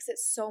just makes it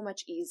so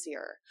much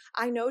easier.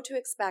 I know to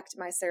expect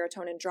my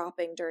serotonin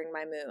dropping during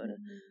my moon,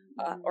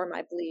 or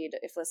my bleed,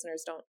 if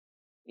listeners don't,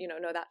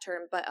 know that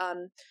term. But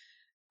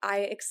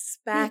I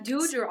expect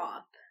you do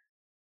drop.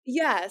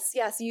 Yes,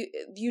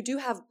 you do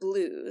have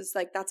blues.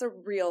 Like, that's a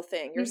real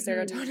thing. Your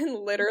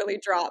serotonin literally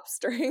drops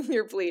during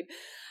your bleed.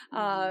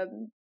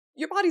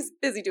 Your body's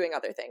busy doing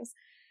other things.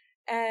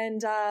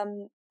 And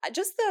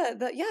just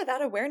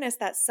that awareness,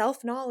 that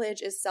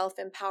self-knowledge is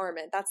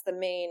self-empowerment. That's the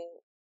main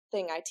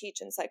thing I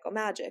teach in Cycle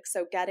Magic.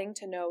 So getting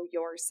to know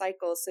your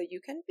cycle so you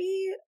can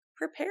be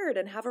prepared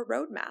and have a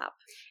roadmap.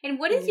 And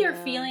what is your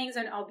feelings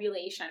on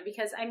ovulation?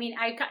 Because I mean,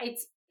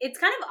 it's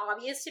kind of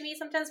obvious to me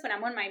sometimes when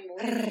I'm on my moon.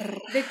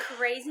 The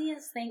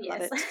craziest thing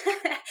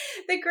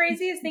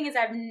is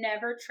I've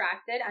never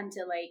tracked it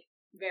until like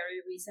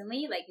very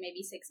recently, like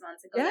maybe 6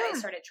 months ago that I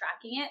started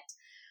tracking it.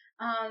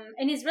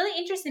 And it's really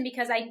interesting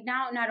because I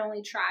now not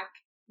only track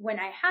when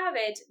I have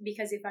it,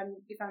 because if I'm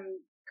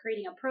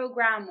creating a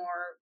program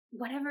or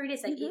whatever it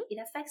is, like it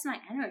affects my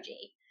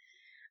energy.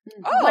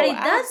 What it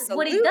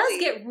does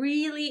get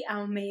really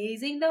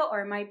amazing though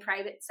are my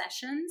private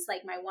sessions,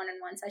 like my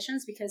one-on-one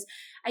sessions, because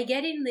I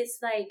get in this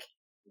like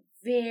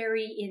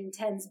very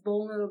intense,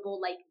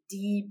 vulnerable, like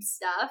deep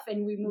stuff,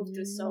 and we move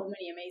through so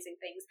many amazing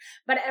things.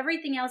 But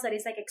everything else that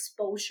is like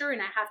exposure,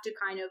 and I have to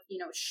kind of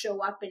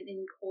show up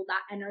and hold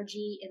that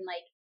energy and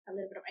like a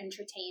little bit of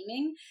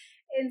entertaining,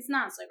 it's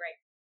not so great.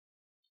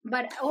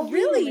 But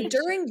really,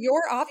 during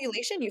your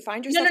ovulation, you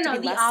find yourself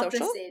to be less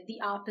social? The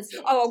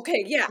opposite. Oh,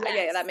 okay. Yeah,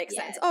 that makes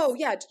sense. Oh,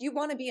 yeah. You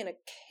want to be in a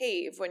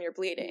cave when you're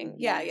bleeding.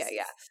 Yeah.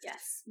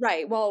 Yes.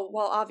 Right. Well,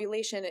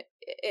 ovulation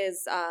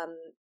is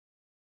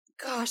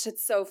Gosh,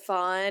 it's so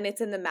fun.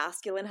 It's in the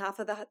masculine half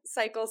of the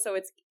cycle. So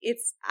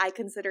it's I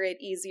consider it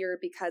easier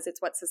because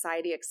it's what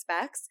society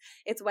expects.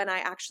 It's when I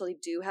actually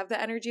do have the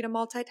energy to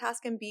multitask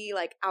and be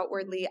like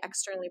outwardly,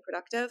 externally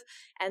productive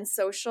and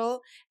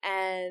social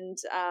and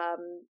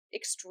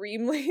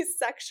extremely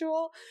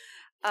sexual.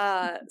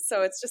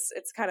 So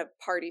it's kind of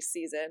party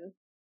season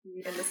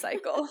in the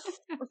cycle.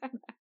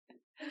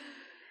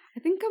 I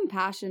think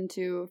compassion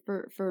too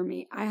for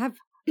me. I have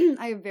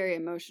very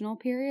emotional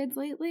periods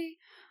lately.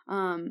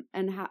 And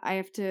I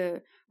have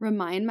to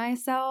remind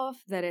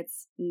myself that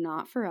it's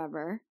not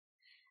forever,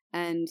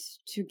 and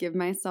to give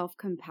myself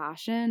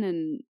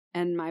compassion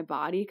and my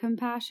body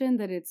compassion,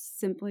 that it's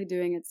simply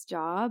doing its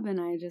job, and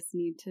I just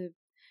need to,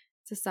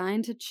 it's a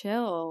sign to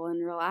chill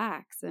and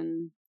relax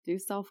and do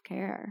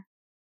self-care.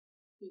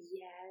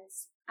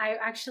 Yes. I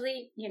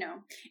actually,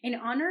 in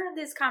honor of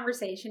this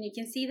conversation, you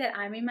can see that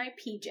I'm in my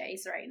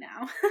PJs right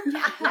now.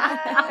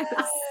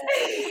 Yes.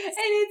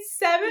 And it's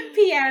 7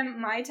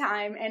 p.m. my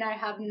time, and I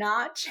have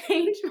not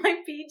changed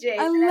my PJs.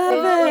 I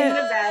love it. In it.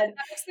 the bed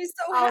That makes me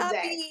so all happy.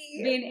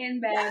 day. Been in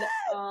bed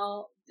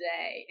all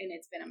day, and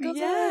it's been amazing.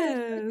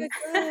 Yes.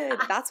 Good.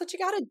 That's what you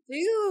got to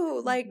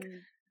do. Like, Mhm.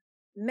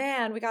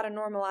 man, we got to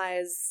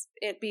normalize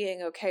it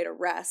being okay to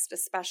rest,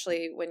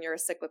 especially when you're a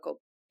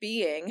cyclical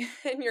being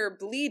and you're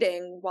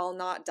bleeding while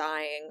not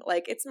dying.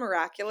 Like, it's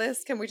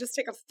miraculous. Can we just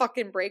take a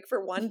fucking break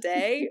for one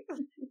day?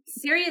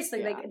 Seriously,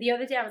 Yeah. like the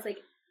other day I was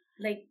like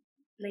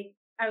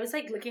I was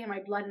like looking at my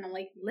blood and I'm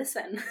like,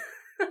 listen,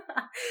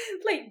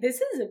 like this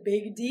is a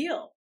big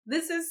deal.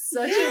 This is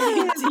such a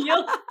big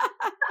deal.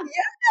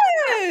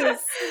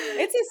 Yes.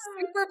 It's a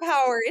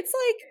superpower.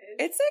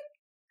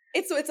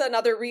 It's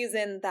another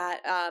reason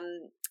that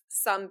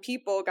some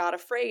people got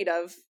afraid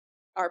of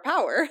our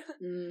power.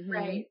 Mhm.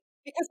 Right.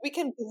 Because we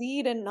can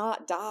bleed and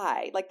not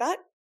die. Like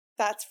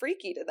that's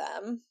freaky to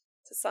them.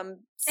 To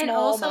some And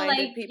also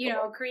small-minded like,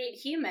 people. create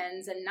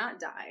humans and not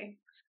die.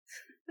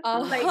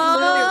 Uh-huh. Like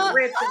literally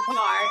ripped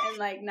apart and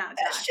like not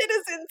That die. shit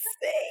is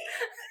insane.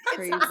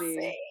 Crazy. It's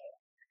insane.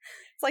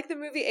 It's like the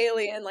movie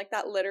Alien, like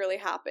that literally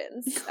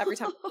happens every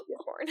time you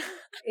get born.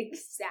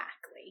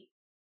 Exactly.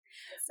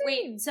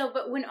 Wait,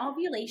 but when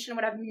ovulation,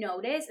 what I've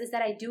noticed is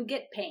that I do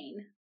get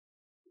pain.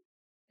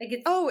 Like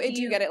it's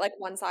Do you get it like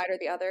one side or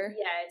the other?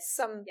 Yes.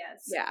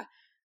 Yes. Yeah.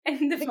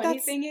 And the I think funny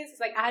thing is,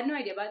 like, I had no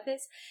idea about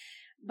this,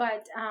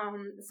 but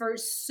for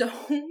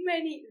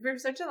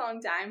such a long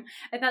time,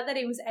 I thought that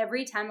it was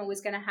every time I was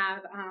gonna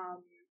have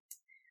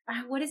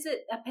what is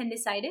it,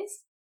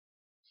 appendicitis?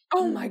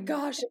 Oh my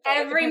gosh!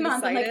 Every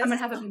month, I'm like, I'm gonna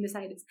have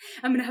appendicitis.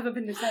 I'm gonna have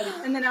appendicitis,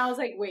 and then I was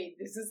like, wait,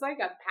 this is like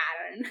a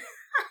pattern.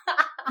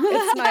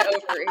 It's my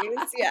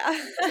ovaries. Yeah.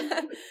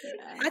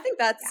 I think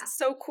that's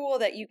so cool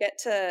that you get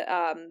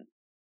to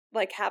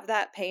like have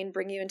that pain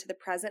bring you into the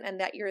present, and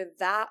that you're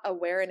that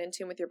aware and in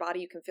tune with your body.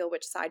 You can feel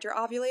which side you're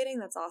ovulating.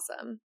 That's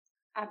awesome.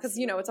 Because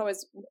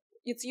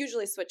it's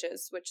usually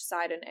switches which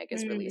side an egg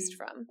is released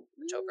from,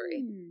 which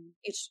ovary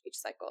each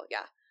cycle.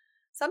 Yeah.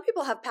 Some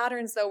people have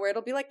patterns though where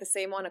it'll be like the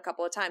same one a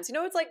couple of times.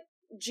 It's like,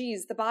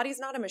 geez, the body's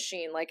not a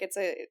machine. Like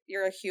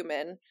you're a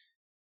human.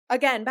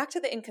 Again, back to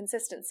the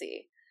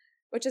inconsistency,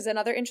 which is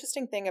another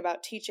interesting thing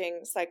about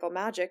teaching cycle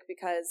magic,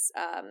 because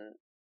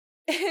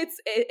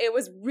it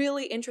was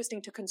really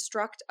interesting to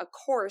construct a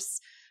course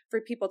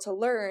for people to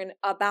learn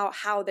about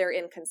how they're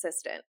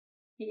inconsistent.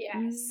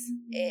 Yes.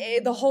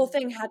 The whole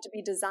thing had to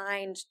be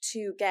designed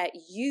to get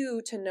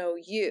you to know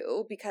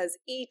you, because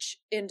each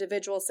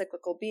individual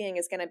cyclical being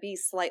is going to be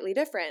slightly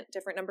different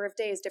number of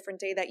days,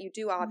 different day that you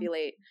do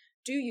ovulate.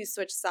 Do you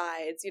switch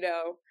sides?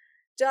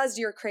 Does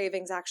your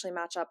cravings actually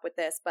match up with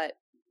this? But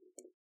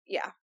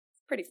yeah,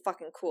 pretty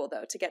fucking cool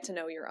though to get to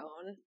know your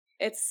own.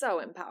 It's so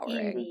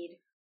empowering. Indeed.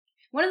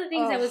 One of the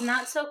things that was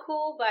not so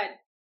cool,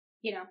 but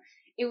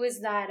it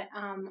was that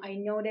I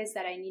noticed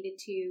that I needed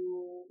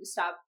to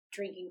stop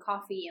drinking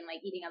coffee and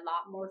like eating a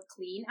lot more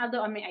clean.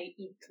 Although I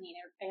eat clean,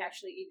 I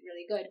actually eat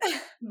really good.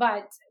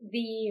 But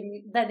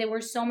that there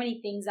were so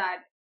many things that,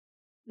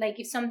 like,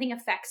 if something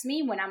affects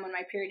me when I'm on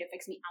my period, it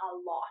affects me a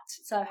lot.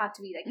 So I have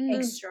to be like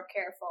extra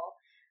careful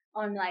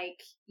on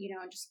like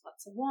just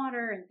lots of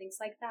water and things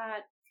like that.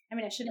 I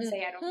mean, I shouldn't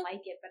say I don't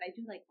like it, but I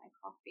do like my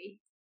coffee.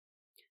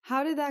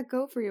 How did that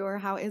go for you, or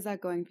how is that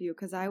going for you?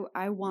 Because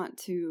I want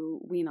to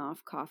wean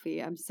off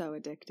coffee. I'm so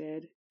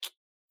addicted.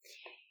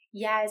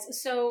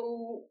 Yes.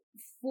 So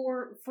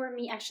for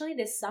me, actually,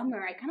 this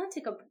summer, I kind of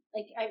took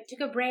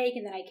a break,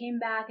 and then I came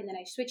back, and then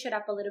I switched it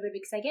up a little bit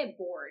because I get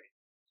bored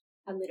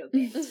a little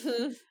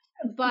bit.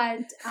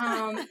 But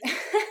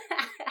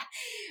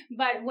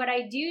but what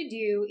I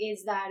do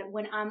is that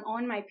when I'm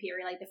on my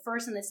period, like the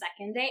first and the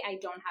second day, I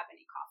don't have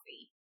any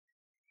coffee.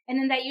 And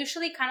then that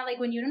usually kind of like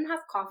when you don't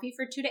have coffee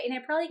for 2 days, and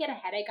I probably get a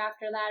headache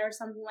after that or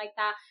something like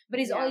that.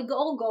 But it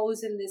all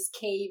goes in this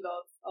cave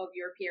of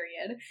your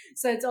period,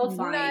 so it's all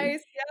fine.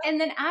 Nice, yeah. And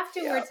then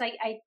afterwards, like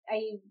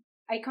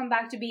I come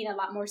back to being a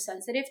lot more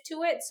sensitive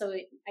to it, so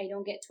I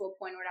don't get to a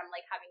point where I'm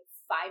like having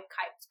 5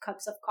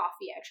 cups of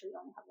coffee. I actually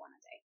only have 1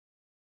 a day.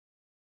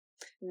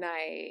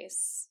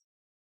 Nice.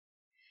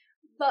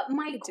 But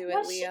my Do it,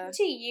 question Leah.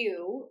 to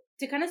you,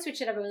 to kind of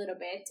switch it up a little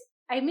bit,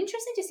 I'm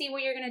interested to see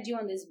what you're going to do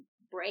on this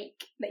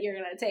break that you're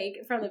going to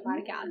take from the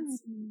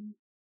podcast.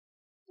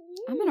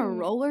 I'm going to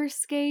roller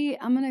skate.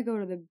 I'm going to go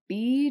to the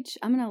beach.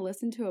 I'm going to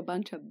listen to a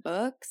bunch of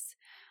books.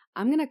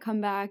 I'm going to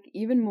come back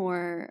even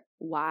more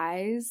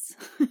wise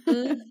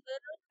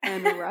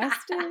and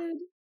rested.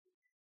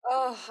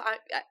 Oh,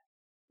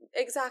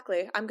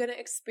 exactly. I'm going to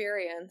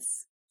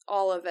experience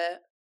all of it.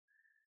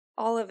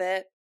 All of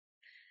it.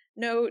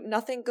 No,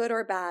 nothing good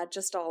or bad,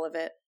 just all of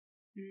it.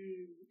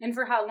 And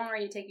for how long are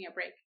you taking a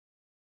break?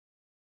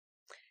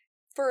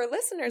 For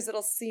listeners,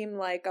 it'll seem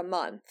like a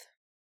month.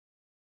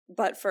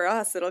 But for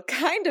us, it'll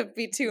kind of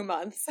be 2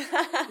 months.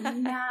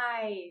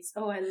 Nice.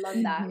 Oh, I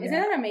love that. Isn't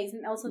that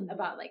amazing? Also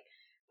about like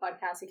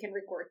podcasts, you can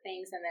record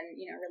things and then,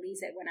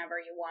 release it whenever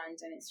you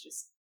want. And it's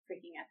just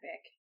freaking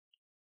epic.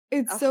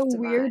 It's so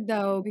weird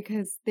though,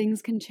 because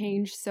things can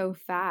change so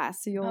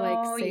fast. So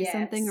you'll say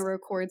something or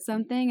record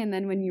something, and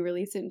then when you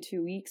release it in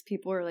 2 weeks,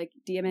 people are like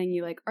DMing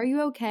you like, "Are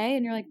you okay?"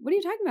 And you're like, "What are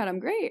you talking about? I'm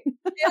great."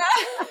 Yeah.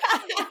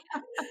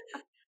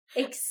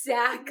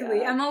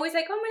 Exactly. Yeah. I'm always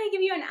like, I'm going to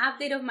give you an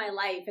update of my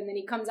life. And then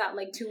he comes out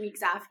like 2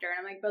 weeks after. And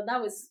I'm like, but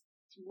that was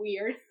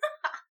weird.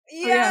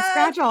 Yeah,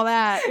 scratch all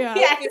that. Yeah.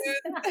 Yes.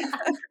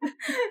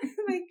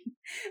 Like,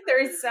 there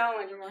is so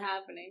much more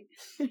happening.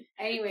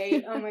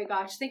 Anyway, oh my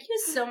gosh. Thank you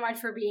so much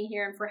for being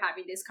here and for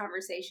having this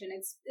conversation.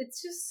 It's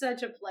just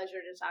such a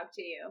pleasure to talk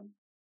to you.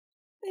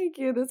 Thank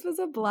you. This was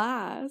a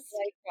blast.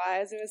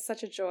 Likewise. It was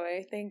such a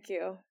joy. Thank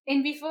you.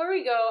 And before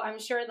we go, I'm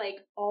sure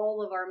like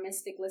all of our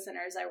Mystic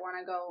listeners are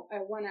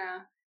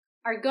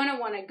gonna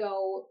want to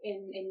go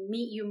and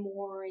meet you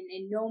more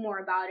and know more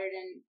about it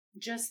and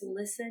just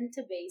listen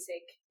to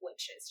Basic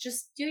Witches.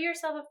 Just do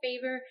yourself a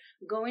favor,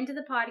 go into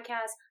the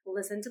podcast,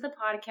 listen to the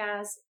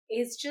podcast.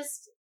 It's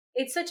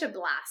such a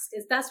blast.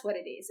 That's what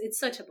it is. It's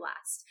such a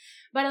blast.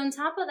 But on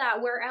top of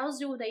that, where else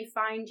do they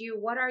find you?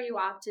 What are you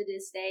up to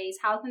these days?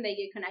 How can they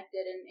get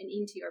connected and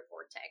into your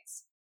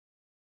vortex?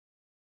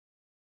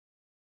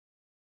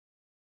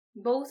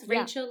 Both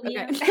Rachel,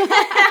 Leah. Okay.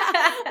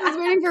 I was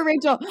waiting for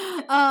Rachel.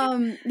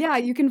 Yeah,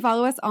 you can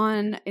follow us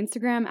on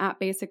Instagram at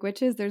Basic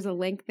Witches. There's a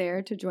link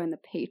there to join the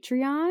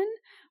Patreon,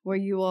 where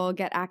you will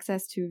get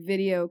access to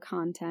video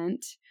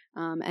content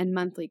and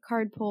monthly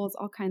card pulls,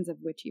 all kinds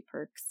of witchy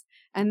perks.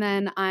 And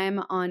then I'm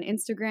on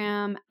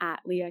Instagram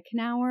at Leah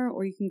Knauer,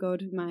 or you can go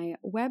to my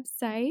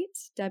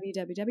website,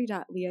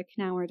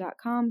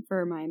 www.leahknauer.com,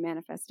 for my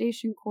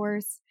manifestation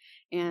course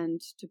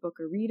and to book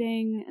a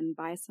reading and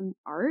buy some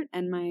art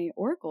and my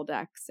oracle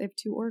decks. I have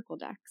 2 oracle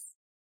decks.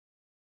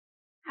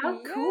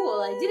 How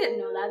cool. I didn't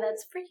know that.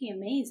 That's freaking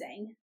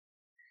amazing.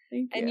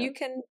 Thank you. And you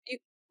can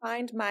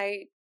find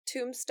my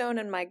tombstone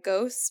and my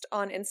ghost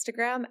on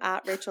Instagram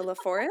at Rachel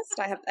LaForest.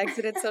 I have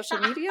exited social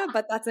media,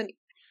 but that's an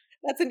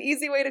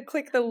easy way to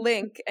click the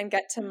link and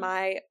get to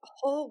my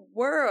whole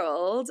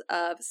world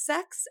of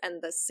sex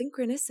and the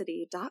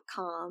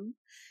synchronicity.com.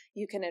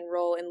 You can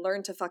enroll and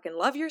learn to fucking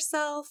love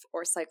yourself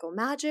or cycle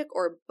magic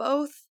or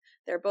both.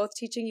 They're both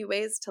teaching you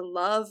ways to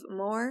love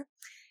more.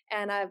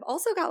 And I've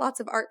also got lots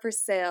of art for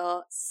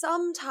sale.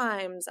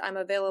 Sometimes I'm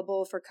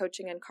available for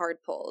coaching and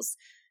card pulls.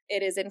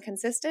 It is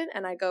inconsistent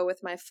and I go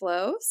with my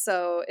flow.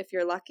 So if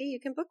you're lucky, you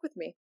can book with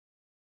me.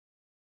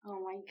 Oh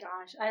my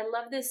gosh. I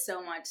love this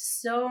so much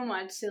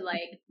to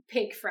like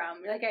pick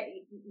from. Like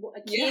a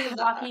kid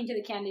walking into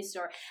the candy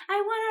store.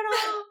 I want it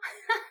all.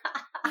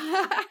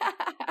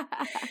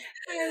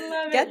 I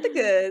love it. Get the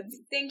goods.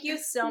 Thank you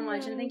so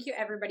much. And thank you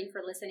everybody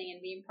for listening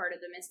and being part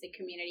of the Mystic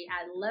community.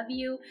 I love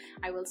you.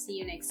 I will see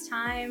you next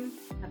time.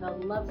 Have a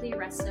lovely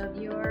rest of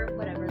your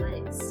whatever